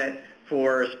 I know that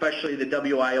for especially the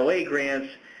WIOA grants,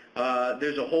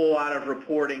 there's a whole lot of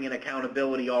reporting and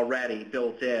accountability already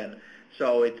built in.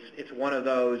 So it's one of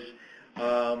those,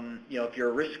 if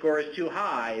your risk score is too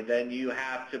high, then you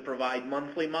have to provide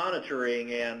monthly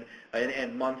monitoring and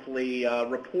monthly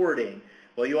reporting.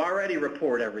 Well, you already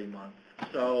report every month.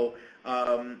 So,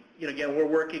 again, we're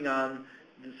working on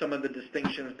some of the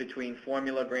distinctions between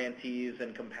formula grantees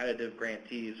and competitive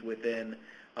grantees within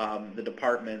the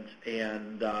department.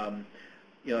 And,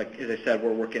 as I said,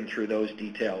 we're working through those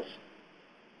details.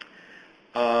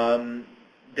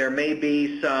 There may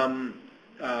be some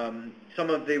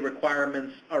of the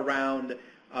requirements around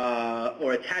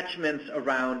or attachments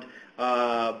around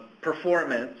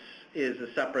performance is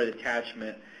a separate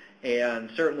attachment. And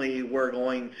certainly we're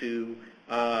going to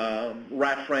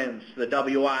reference the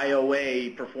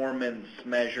WIOA performance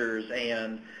measures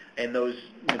and those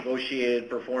negotiated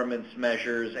performance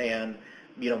measures and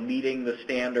meeting the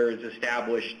standards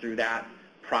established through that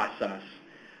process.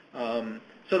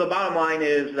 So the bottom line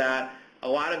is that a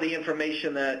lot of the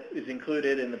information that is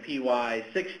included in the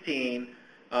PY16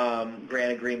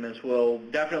 grant agreements will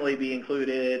definitely be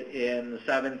included in the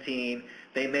 17.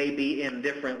 They may be in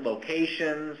different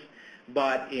locations,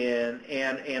 but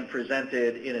and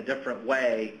presented in a different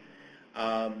way.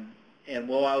 And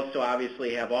we'll also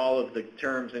obviously have all of the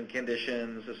terms and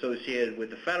conditions associated with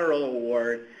the federal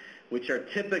award, which are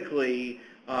typically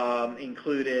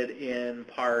included in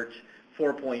Part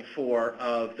 4.4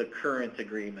 of the current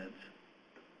agreement.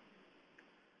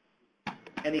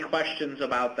 Any questions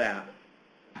about that?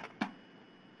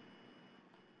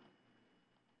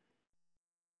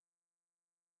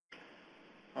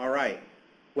 All right.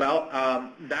 Well,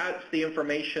 that's the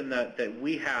information that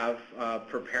we have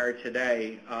prepared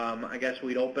today. I guess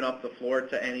we'd open up the floor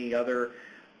to any other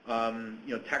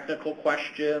technical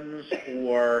questions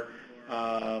or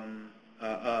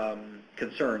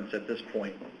concerns at this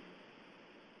point.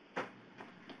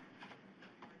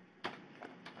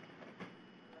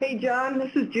 Hey, John,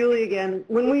 this is Julie again.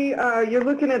 When you're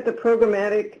looking at the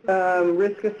programmatic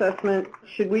risk assessment,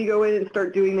 should we go in and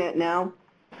start doing that now?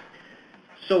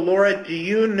 So, Laura, do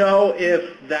you know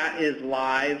if that is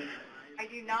live? I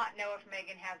do not know if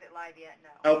Megan has it live yet,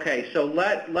 no. Okay, so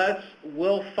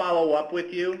we'll follow up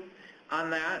with you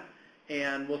on that,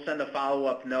 and we'll send a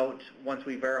follow-up note once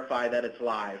we verify that it's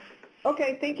live.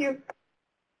 Okay, thank you.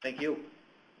 Thank you.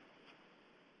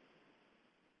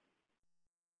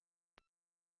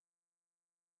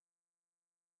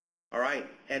 All right,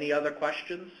 any other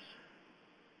questions?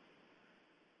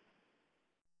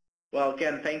 Well,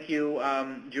 again, thank you,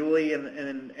 Julie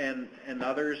and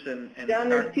others. And John,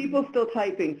 there's people still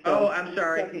typing. So oh, I'm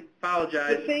sorry.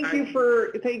 Apologize. But thank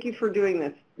you for doing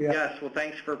this. Yeah. Yes. Well,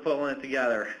 thanks for pulling it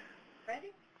together.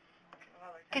 Ready?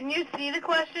 Can you see the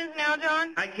questions now,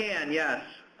 John? I can. Yes.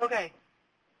 Okay.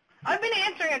 I've been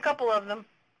answering a couple of them.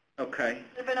 Okay.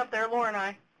 They've been up there, Laura and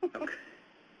I. Okay.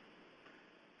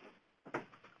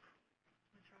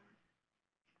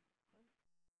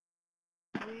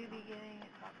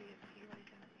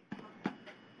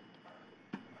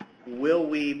 Will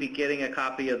we be getting a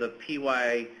copy of the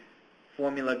PY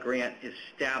formula grant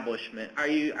establishment? Are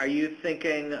you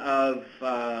thinking of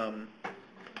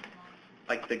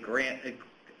like the grant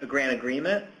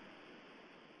agreement?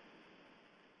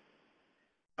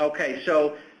 Okay,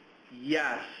 so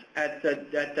yes, at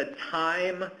the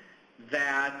time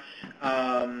that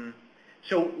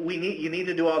so you need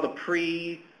to do all the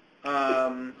pre.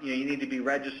 You need to be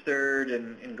registered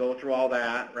and go through all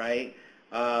that, right?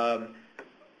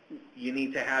 You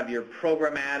need to have your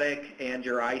programmatic and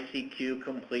your ICQ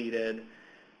completed.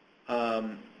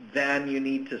 Then you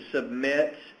need to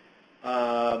submit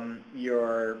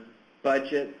your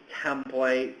budget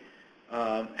template.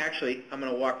 Actually, I'm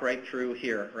going to walk right through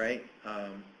here, right?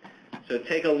 So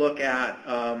take a look at,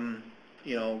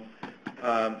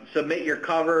 submit your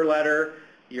cover letter,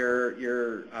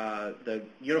 the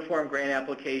uniform grant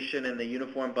application, and the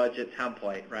uniform budget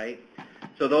template, right?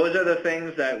 So those are the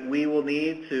things that we will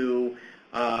need to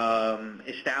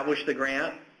establish the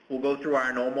grant. We'll go through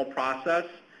our normal process.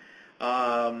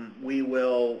 We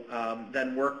will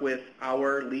then work with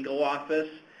our legal office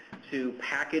to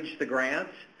package the grant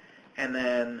and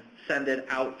then send it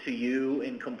out to you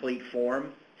in complete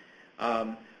form.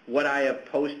 What I have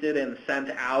posted and sent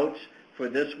out for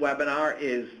this webinar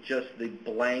is just the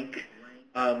blank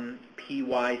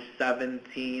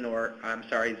PY17, or I'm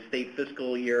sorry, state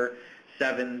fiscal year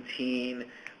 17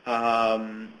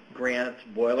 grant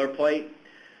boilerplate.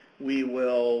 We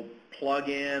will plug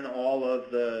in all of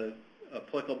the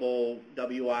applicable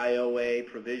WIOA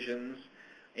provisions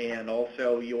and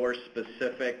also your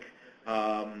specific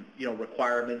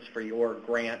requirements for your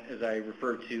grant, as I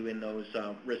referred to in those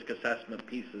risk assessment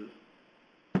pieces.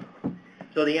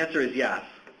 So the answer is yes.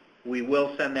 We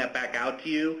will send that back out to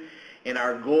you, and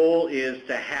our goal is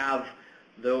to have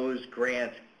those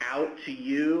grants out to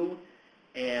you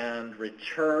and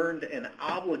returned and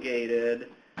obligated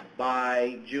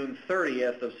by June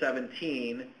 30th of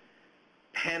 17,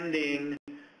 pending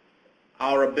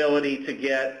our ability to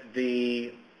get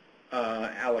the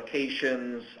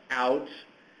allocations out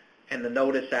and the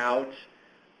notice out.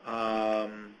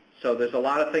 So there's a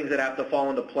lot of things that have to fall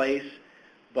into place,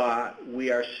 but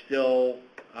we are still,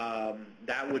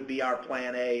 that would be our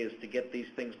plan A, is to get these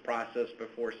things processed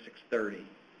before 6:30.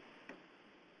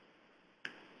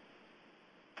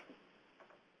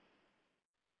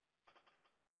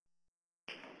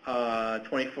 Uh,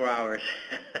 24 hours.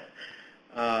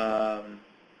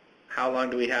 How long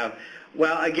do we have?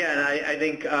 Well, again, I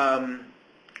think our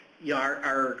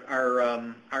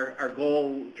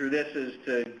goal through this is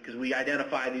to, because we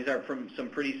identify these are some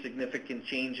pretty significant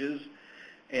changes,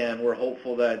 and we're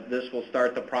hopeful that this will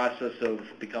start the process of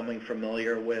becoming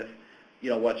familiar with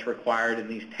what's required in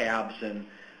these tabs. And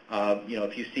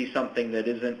if you see something that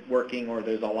isn't working or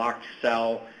there's a locked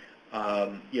cell,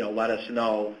 let us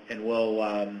know, and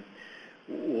we'll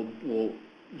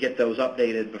get those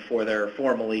updated before they're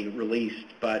formally released.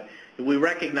 But we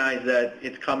recognize that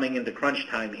it's coming into crunch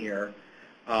time here,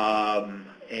 and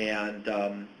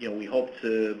we hope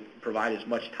to provide as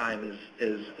much time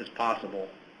as possible.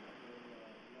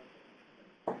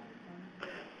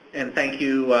 And thank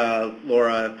you,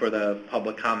 Laura, for the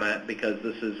public comment, because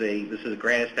this is a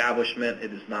grant establishment.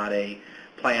 It is not a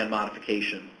plan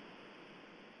modification.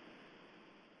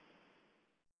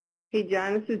 Hey,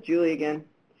 John, this is Julie again.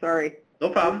 Sorry. No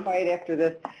problem. I'm quiet after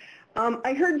this.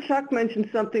 I heard Chuck mention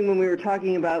something when we were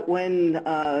talking about when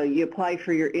you apply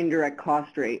for your indirect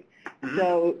cost rate. Mm-hmm.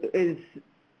 So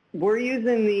we're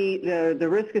using the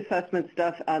risk assessment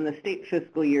stuff on the state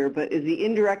fiscal year, but is the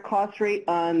indirect cost rate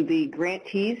on the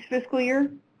grantee's fiscal year?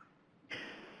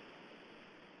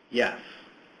 Yes.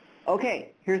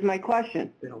 Okay, here's my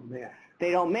question. They don't match.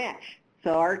 They don't match.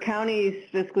 So our county's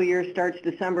fiscal year starts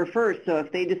December 1st. So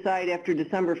if they decide after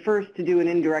December 1st to do an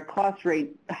indirect cost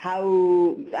rate,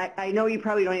 I know you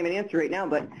probably don't have an answer right now,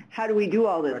 but how do we do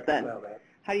all this then?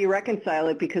 How do you reconcile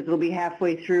it, because it'll be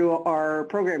halfway through our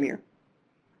program year?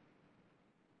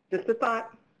 Just a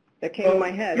thought that came to my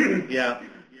head. Yeah.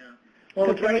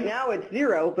 Well, right now it's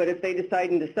 0, but if they decide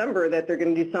in December that they're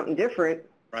going to do something different,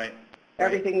 right.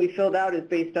 Everything we filled out is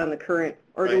based on the current,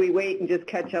 or do we wait and just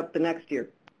catch up the next year?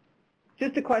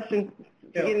 Just a question.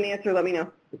 If you get an answer, let me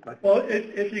know. Well,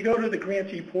 if you go to the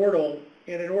grantee portal,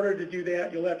 and in order to do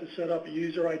that, you'll have to set up a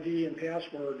user ID and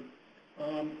password.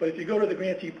 But if you go to the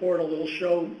grantee portal, it'll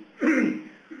show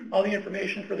all the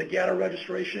information for the GATA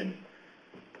registration,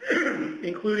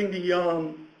 including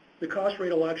the cost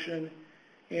rate election.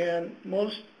 And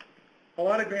a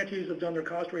lot of grantees have done their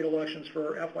cost rate elections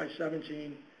for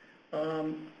FY17.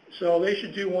 So they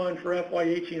should do one for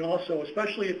FY18 also,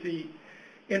 especially if the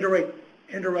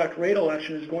indirect rate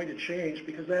election is going to change,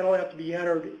 because that'll have to be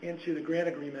entered into the grant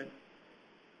agreement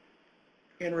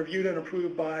and reviewed and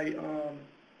approved by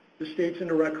the state's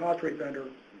indirect cost rate vendor.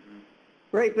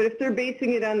 Right, but if they're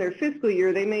basing it on their fiscal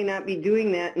year, they may not be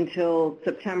doing that until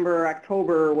September or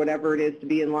October or whatever it is to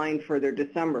be in line for their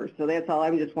December. So that's all.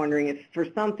 I'm just wondering if for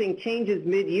something changes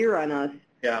mid-year on us,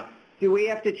 do we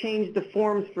have to change the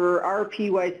forms for our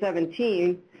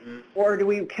PY17, or do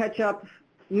we catch up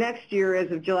next year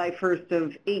as of July 1st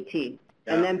of 18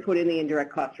 and then put in the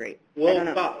indirect cost rate? Well,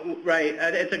 right.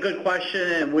 It's a good question,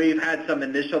 and we've had some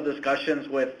initial discussions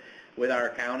with our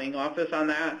accounting office on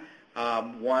that.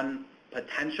 One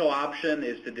potential option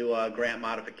is to do a grant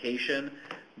modification,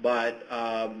 but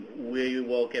we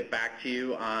will get back to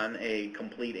you on a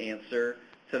complete answer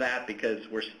to that, because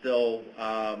we still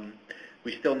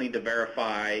need to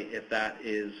verify if that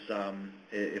is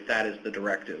the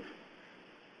directive.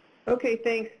 Okay,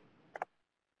 thanks.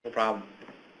 No problem.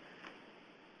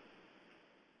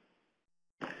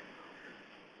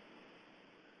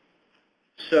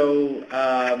 So,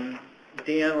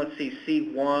 Dan, let's see,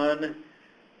 C1,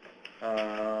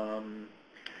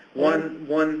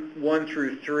 1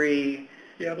 through 3.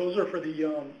 Yeah, those are for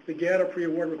the GATA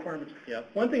pre-award requirements. Yep.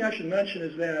 One thing I should mention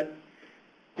is that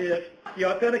if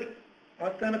the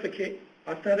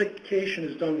authentication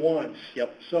is done once.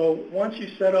 Yep. So once you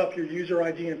set up your user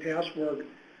ID and password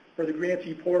for the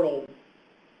grantee portal,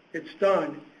 it's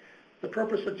done. The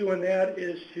purpose of doing that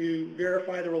is to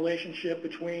verify the relationship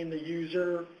between the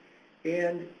user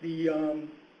and the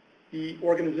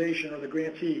organization or the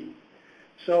grantee.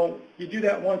 So you do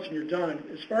that once and you're done.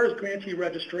 As far as grantee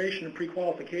registration and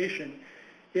pre-qualification,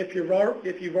 if you've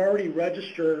already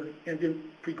registered and been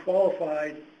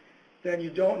pre-qualified, then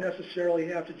you don't necessarily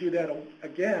have to do that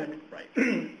again. Right.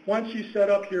 Once you set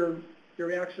up your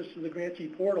access to the grantee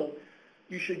portal,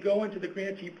 you should go into the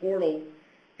grantee portal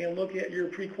and look at your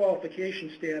pre-qualification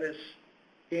status,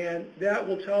 and that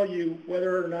will tell you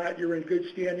whether or not you're in good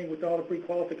standing with all the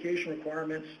pre-qualification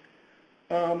requirements.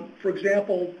 For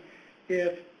example,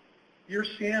 if your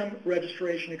SAM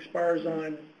registration expires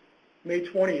on May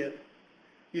 20th,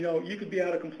 you could be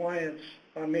out of compliance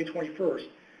on May 21st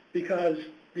because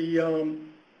the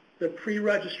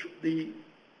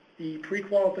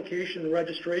pre-qualification and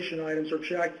registration items are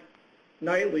checked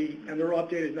nightly and they're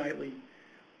updated nightly.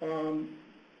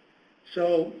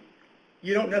 So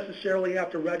you don't necessarily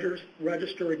have to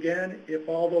register again if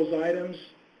all those items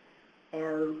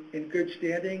are in good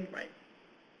standing. Right.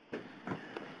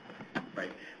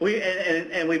 Right.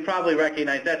 We probably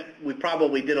recognize that we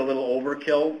probably did a little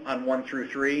overkill on 1 through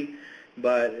 3,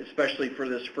 but especially for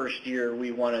this first year,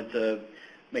 we wanted to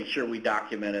make sure we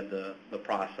documented the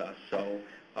process. So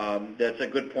that's a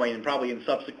good point, and probably in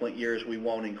subsequent years we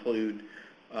won't include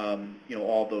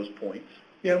all those points.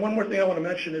 Yeah, and one more thing I want to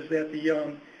mention is that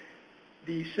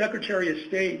the Secretary of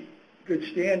State good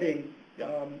standing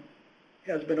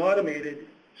has been automated.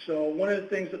 So one of the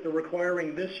things that they're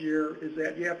requiring this year is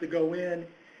that you have to go in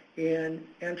and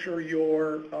enter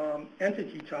your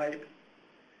entity type.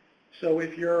 So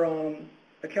if you're a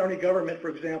county government, for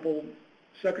example,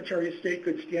 Secretary of State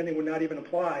good standing would not even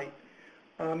apply.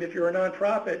 If you're a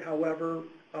nonprofit, however,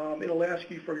 it'll ask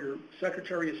you for your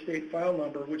Secretary of State file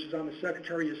number, which is on the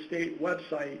Secretary of State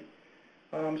website.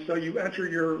 So you enter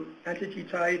your entity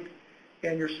type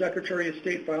and your Secretary of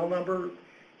State file number,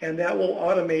 and that will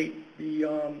automate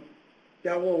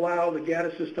that will allow the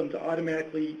data system to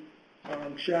automatically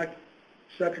check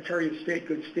Secretary of State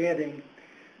good standing.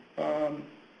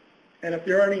 And if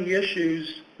there are any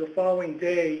issues the following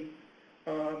day,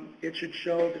 it should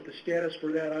show that the status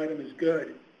for that item is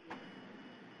good.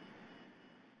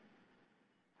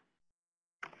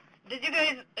 Did you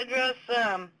guys address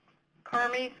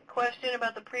Carmi's question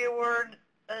about the pre-award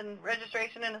and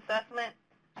registration and assessment?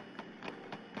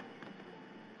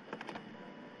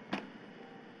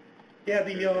 Yeah,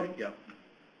 the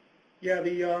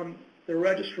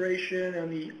registration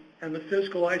and the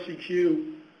fiscal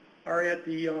ICQ are at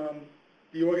the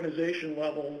organization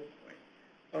level.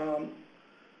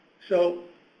 So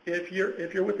if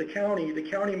you're with the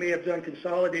county may have done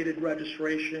consolidated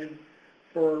registration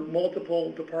for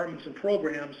multiple departments and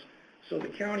programs. So the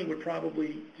county would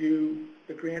probably do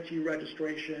the grantee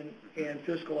registration and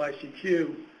fiscal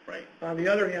ICQ. Right. On the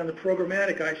other hand, the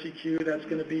programmatic ICQ that's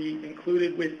going to be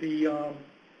included with the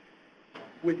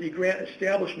grant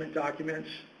establishment documents,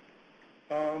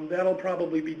 that'll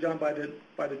probably be done by the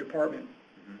department.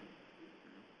 Mm-hmm.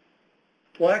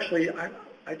 Well, actually, I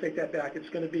take that back. It's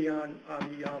going to be on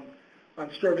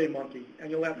SurveyMonkey, and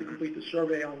you'll have to complete the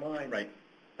survey online. Right.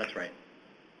 That's right.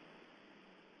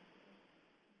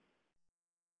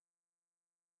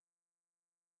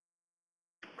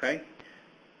 Okay.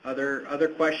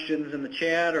 Other questions in the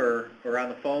chat or on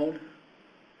the phone?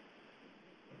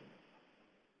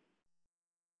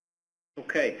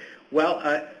 Okay. Well,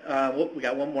 we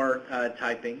got one more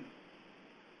typing.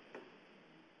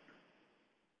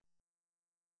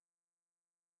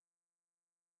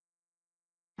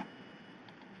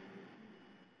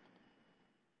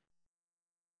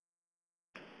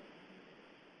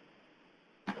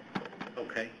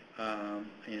 Okay. And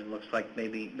it looks like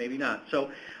maybe not.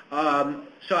 So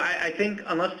I think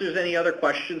unless there's any other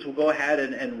questions, we'll go ahead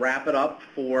and wrap it up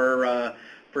for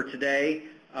today.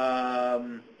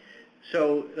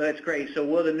 So that's great. So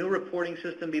will the new reporting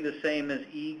system be the same as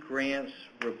e-grants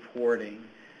reporting?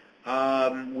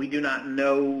 We do not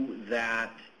know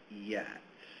that yet.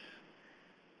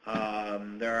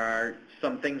 There are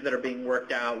some things that are being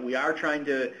worked out. We are trying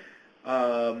to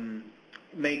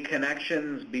make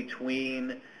connections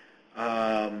between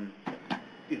what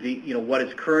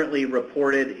is currently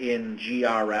reported in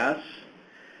GRS.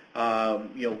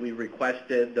 We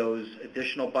requested those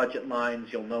additional budget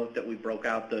lines. You'll note that we broke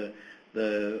out the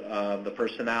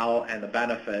personnel and the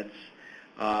benefits.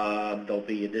 There'll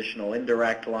be additional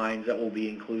indirect lines that will be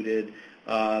included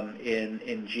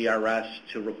in GRS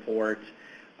to report.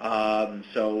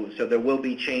 So there will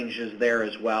be changes there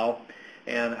as well.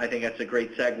 And I think that's a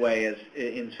great segue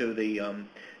into the,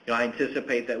 I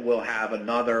anticipate that we'll have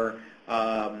another,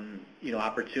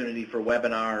 opportunity for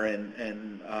webinar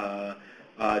and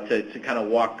to kind of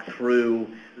walk through,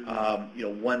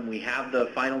 when we have the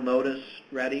final notice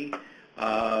ready.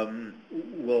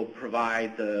 We'll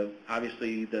provide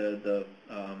obviously the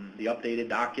updated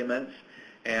documents,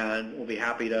 and we'll be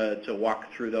happy to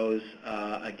walk through those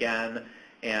again,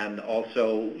 and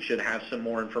also should have some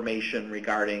more information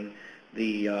regarding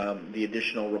the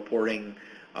additional reporting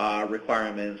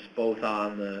requirements, both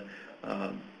on the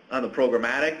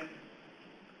programmatic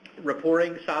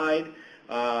reporting side,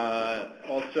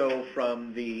 also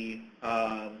from the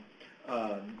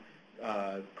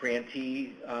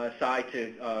grantee side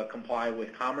to comply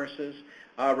with Commerce's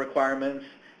requirements,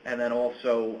 and then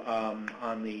also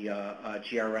on the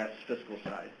GRS fiscal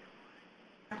side.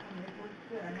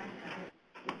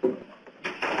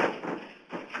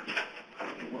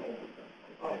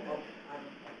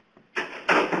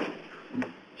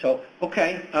 So,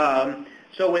 okay.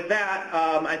 So with that,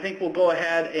 I think we'll go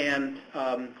ahead and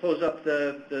close up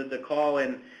the call,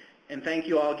 and thank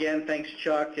you all again. Thanks,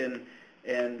 Chuck, and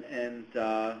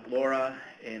Laura,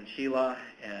 and Sheila,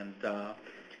 and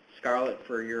Scarlett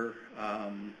for your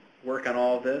work on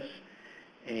all of this.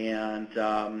 And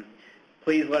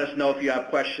please let us know if you have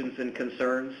questions and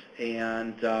concerns,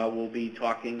 and we'll be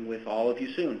talking with all of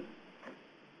you soon.